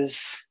advice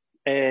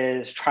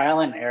is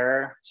trial and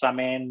error. So, I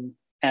mean,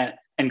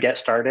 and get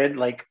started.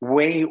 Like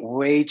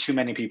way too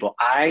many people.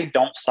 I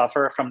don't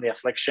suffer from the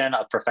affliction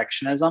of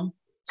perfectionism.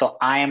 So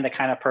I am the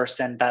kind of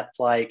person that's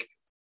like,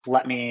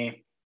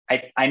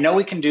 I know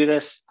we can do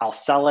this. I'll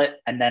sell it,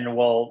 and then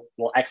we'll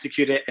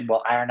execute it, and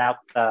we'll iron out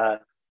the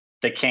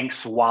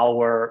kinks while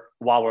we're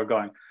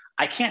going.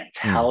 I can't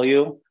tell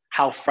you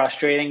how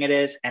frustrating it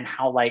is and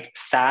how like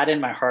sad in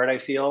my heart I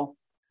feel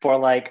for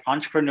like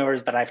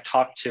entrepreneurs that I've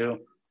talked to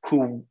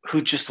who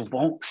just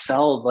won't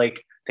sell.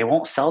 Like they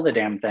won't sell the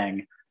damn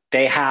thing.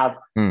 They have,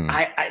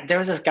 there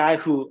was this guy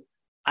who,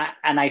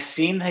 I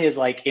seen his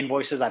like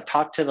invoices. I've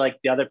talked to like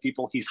the other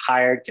people he's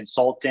hired,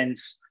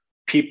 consultants,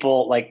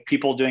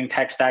 people doing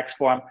tech stacks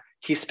for him.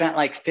 He spent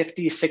like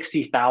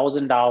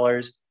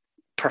 $50,000-$60,000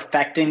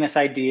 perfecting this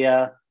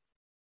idea,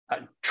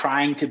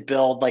 trying to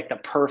build like the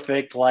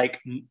perfect like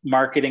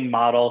marketing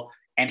model,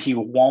 and he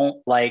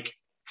won't like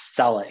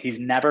sell it. He's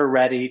never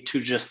ready to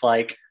just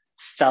like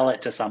sell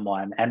it to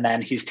someone. And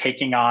then he's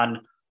taking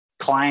on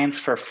clients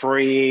for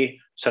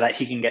free so that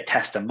he can get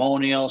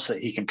testimonials, so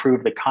that he can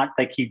prove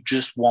like he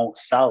just won't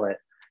sell it.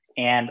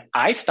 And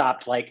I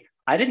stopped, like,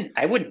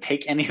 I wouldn't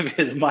take any of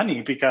his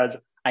money because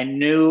I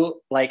knew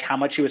like how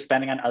much he was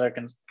spending on other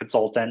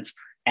consultants.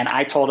 And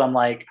I told him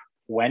like,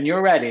 when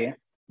you're ready,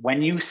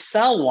 when you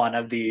sell one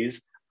of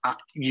these,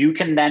 you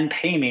can then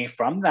pay me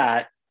from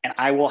that, and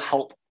I will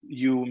help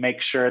you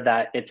make sure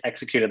that it's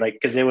executed. Like,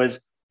 because it was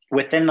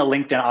within the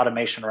LinkedIn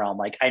automation realm.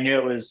 Like I knew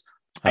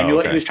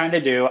what he was trying to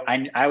do.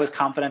 I was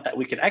confident that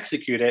we could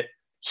execute it.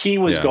 He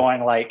was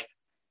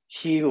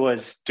he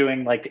was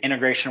doing like the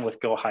integration with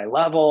Go High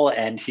Level,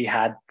 and he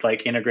had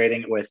like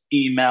integrating it with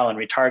email and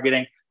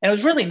retargeting. And it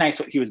was really nice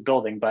what he was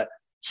building, but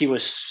he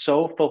was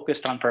so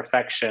focused on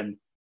perfection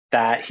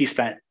that he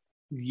spent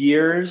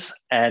years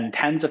and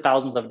tens of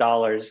thousands of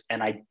dollars.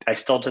 And I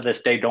still to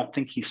this day don't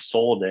think he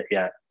sold it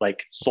yet,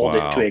 like sold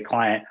it to a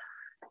client.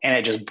 And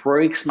it just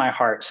breaks my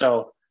heart.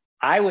 So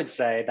I would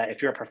say that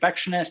if you're a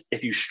perfectionist,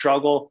 if you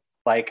struggle,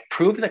 like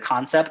prove the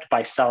concept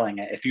by selling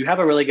it. If you have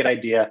a really good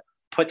idea,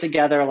 put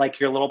together like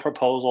your little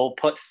proposal,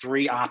 put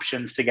 3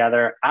 options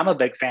together. I'm a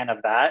big fan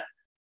of that.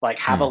 Like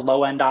have a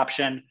low end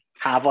option,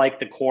 have like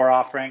the core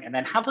offering, and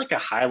then have like a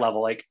high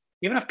level. Like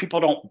even if people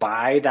don't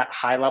buy that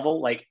high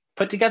level, like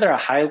put together a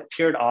high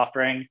tiered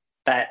offering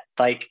that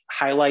like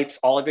highlights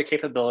all of your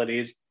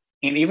capabilities.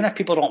 And even if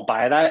people don't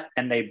buy that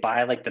and they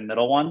buy like the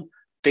middle one,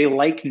 they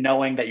like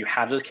knowing that you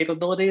have those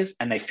capabilities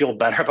and they feel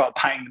better about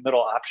buying the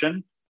middle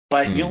option.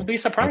 But you'll be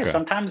surprised. Okay.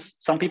 Sometimes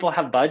some people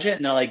have budget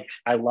and they're like,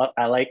 I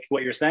like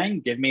what you're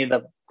saying. Give me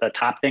the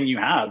top thing you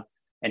have,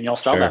 and you'll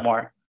sell that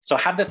more. So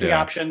have the 3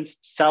 options,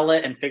 sell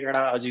it, and figure it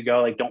out as you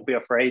go. Like, don't be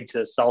afraid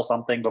to sell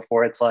something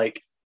before it's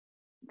like,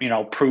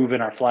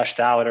 proven or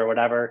fleshed out or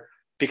whatever.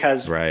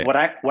 Because what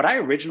I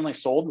originally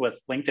sold with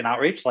LinkedIn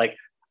Outreach, like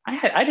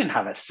I didn't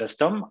have a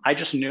system. I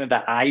just knew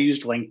that I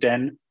used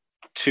LinkedIn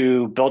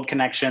to build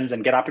connections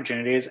and get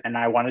opportunities. And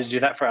I wanted to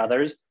do that for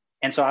others.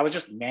 And so I was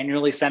just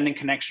manually sending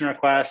connection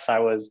requests. I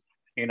was,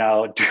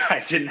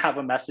 I didn't have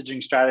a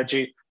messaging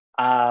strategy.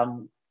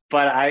 But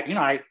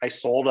I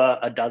sold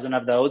a dozen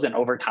of those. And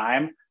over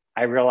time,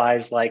 I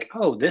realized like,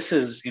 oh, this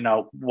is,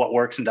 what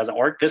works and doesn't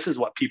work. This is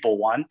what people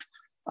want.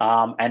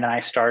 And then I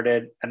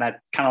started, and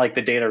that kind of like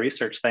the data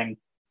research thing,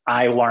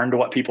 I learned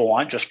what people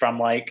want just from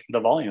like the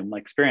volume,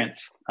 like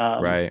experience.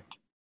 Right.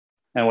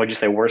 And what'd you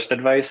say, worst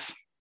advice?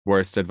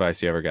 Worst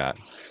advice you ever got?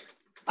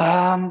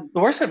 The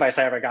worst advice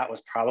I ever got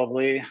was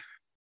probably,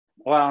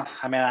 well,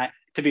 I mean,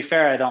 to be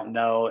fair, I don't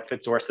know if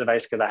it's worst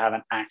advice because I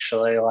haven't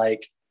actually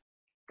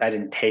I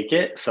didn't take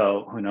it.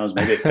 So who knows,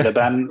 maybe it could have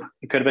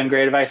been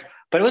great advice,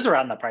 but it was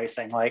around the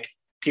pricing. Like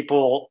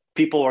people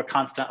were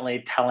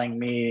constantly telling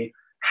me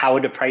how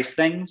to price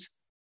things.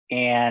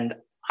 And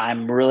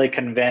I'm really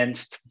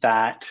convinced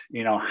that,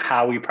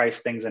 how we price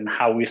things and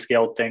how we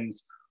scaled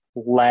things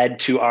led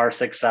to our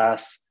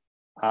success,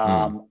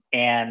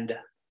 and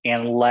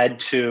led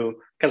to,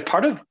 because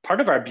part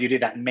of our beauty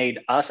that made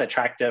us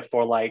attractive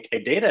for like a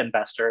data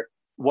investor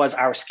was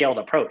our scaled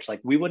approach.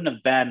 Like we wouldn't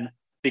have been,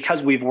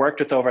 because we've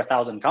worked with over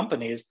 1,000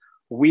 companies,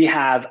 we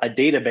have a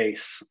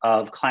database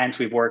of clients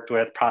we've worked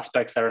with,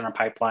 prospects that are in our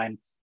pipeline.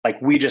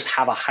 Like we just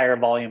have a higher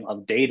volume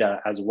of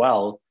data as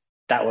well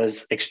that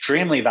was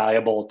extremely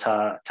valuable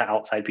to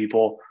outside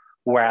people.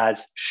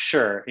 Whereas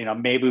sure,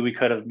 maybe we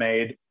could have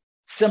made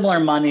similar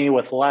money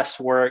with less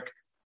work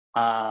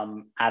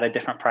at a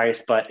different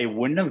price, but it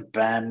wouldn't have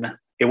been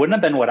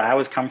what I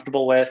was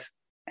comfortable with.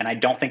 And I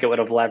don't think it would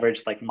have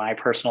leveraged like my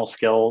personal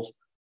skills.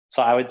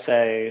 So I would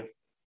say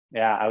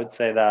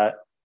that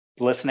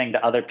listening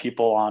to other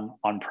people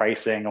on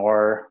pricing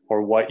or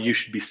what you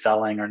should be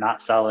selling or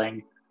not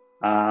selling,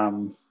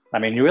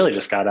 you really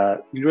just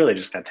gotta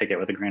take it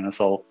with a grain of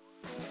salt.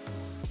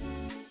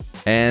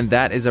 And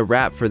that is a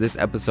wrap for this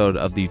episode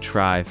of the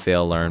Try,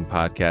 Fail, Learn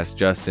podcast.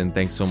 Justin,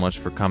 thanks so much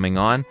for coming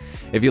on.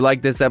 If you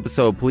like this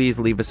episode, please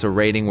leave us a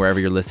rating wherever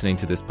you're listening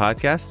to this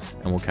podcast,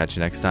 and we'll catch you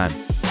next time.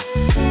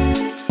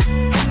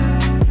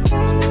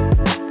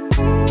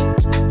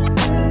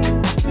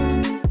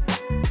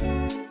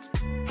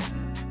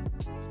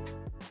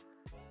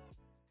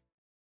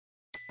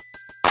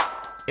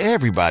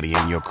 Everybody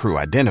in your crew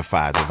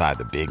identifies as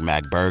either Big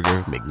Mac Burger,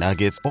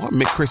 McNuggets, or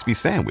McCrispy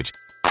Sandwich.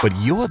 But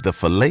you're the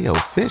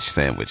Filet-O-Fish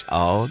Sandwich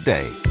all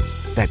day.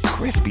 That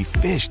crispy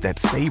fish, that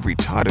savory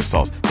tartar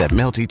sauce, that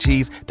melty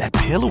cheese, that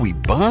pillowy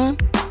bun.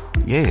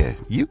 Yeah,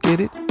 you get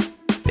it.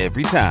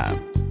 Every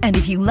time. And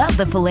if you love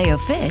the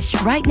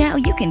Filet-O-Fish, right now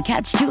you can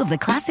catch 2 of the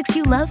classics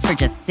you love for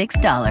just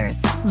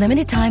 $6.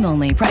 Limited time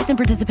only. Price and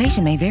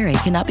participation may vary.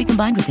 Cannot be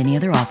combined with any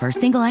other offer.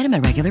 Single item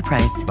at regular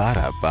price.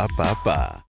 Ba-da-ba-ba-ba.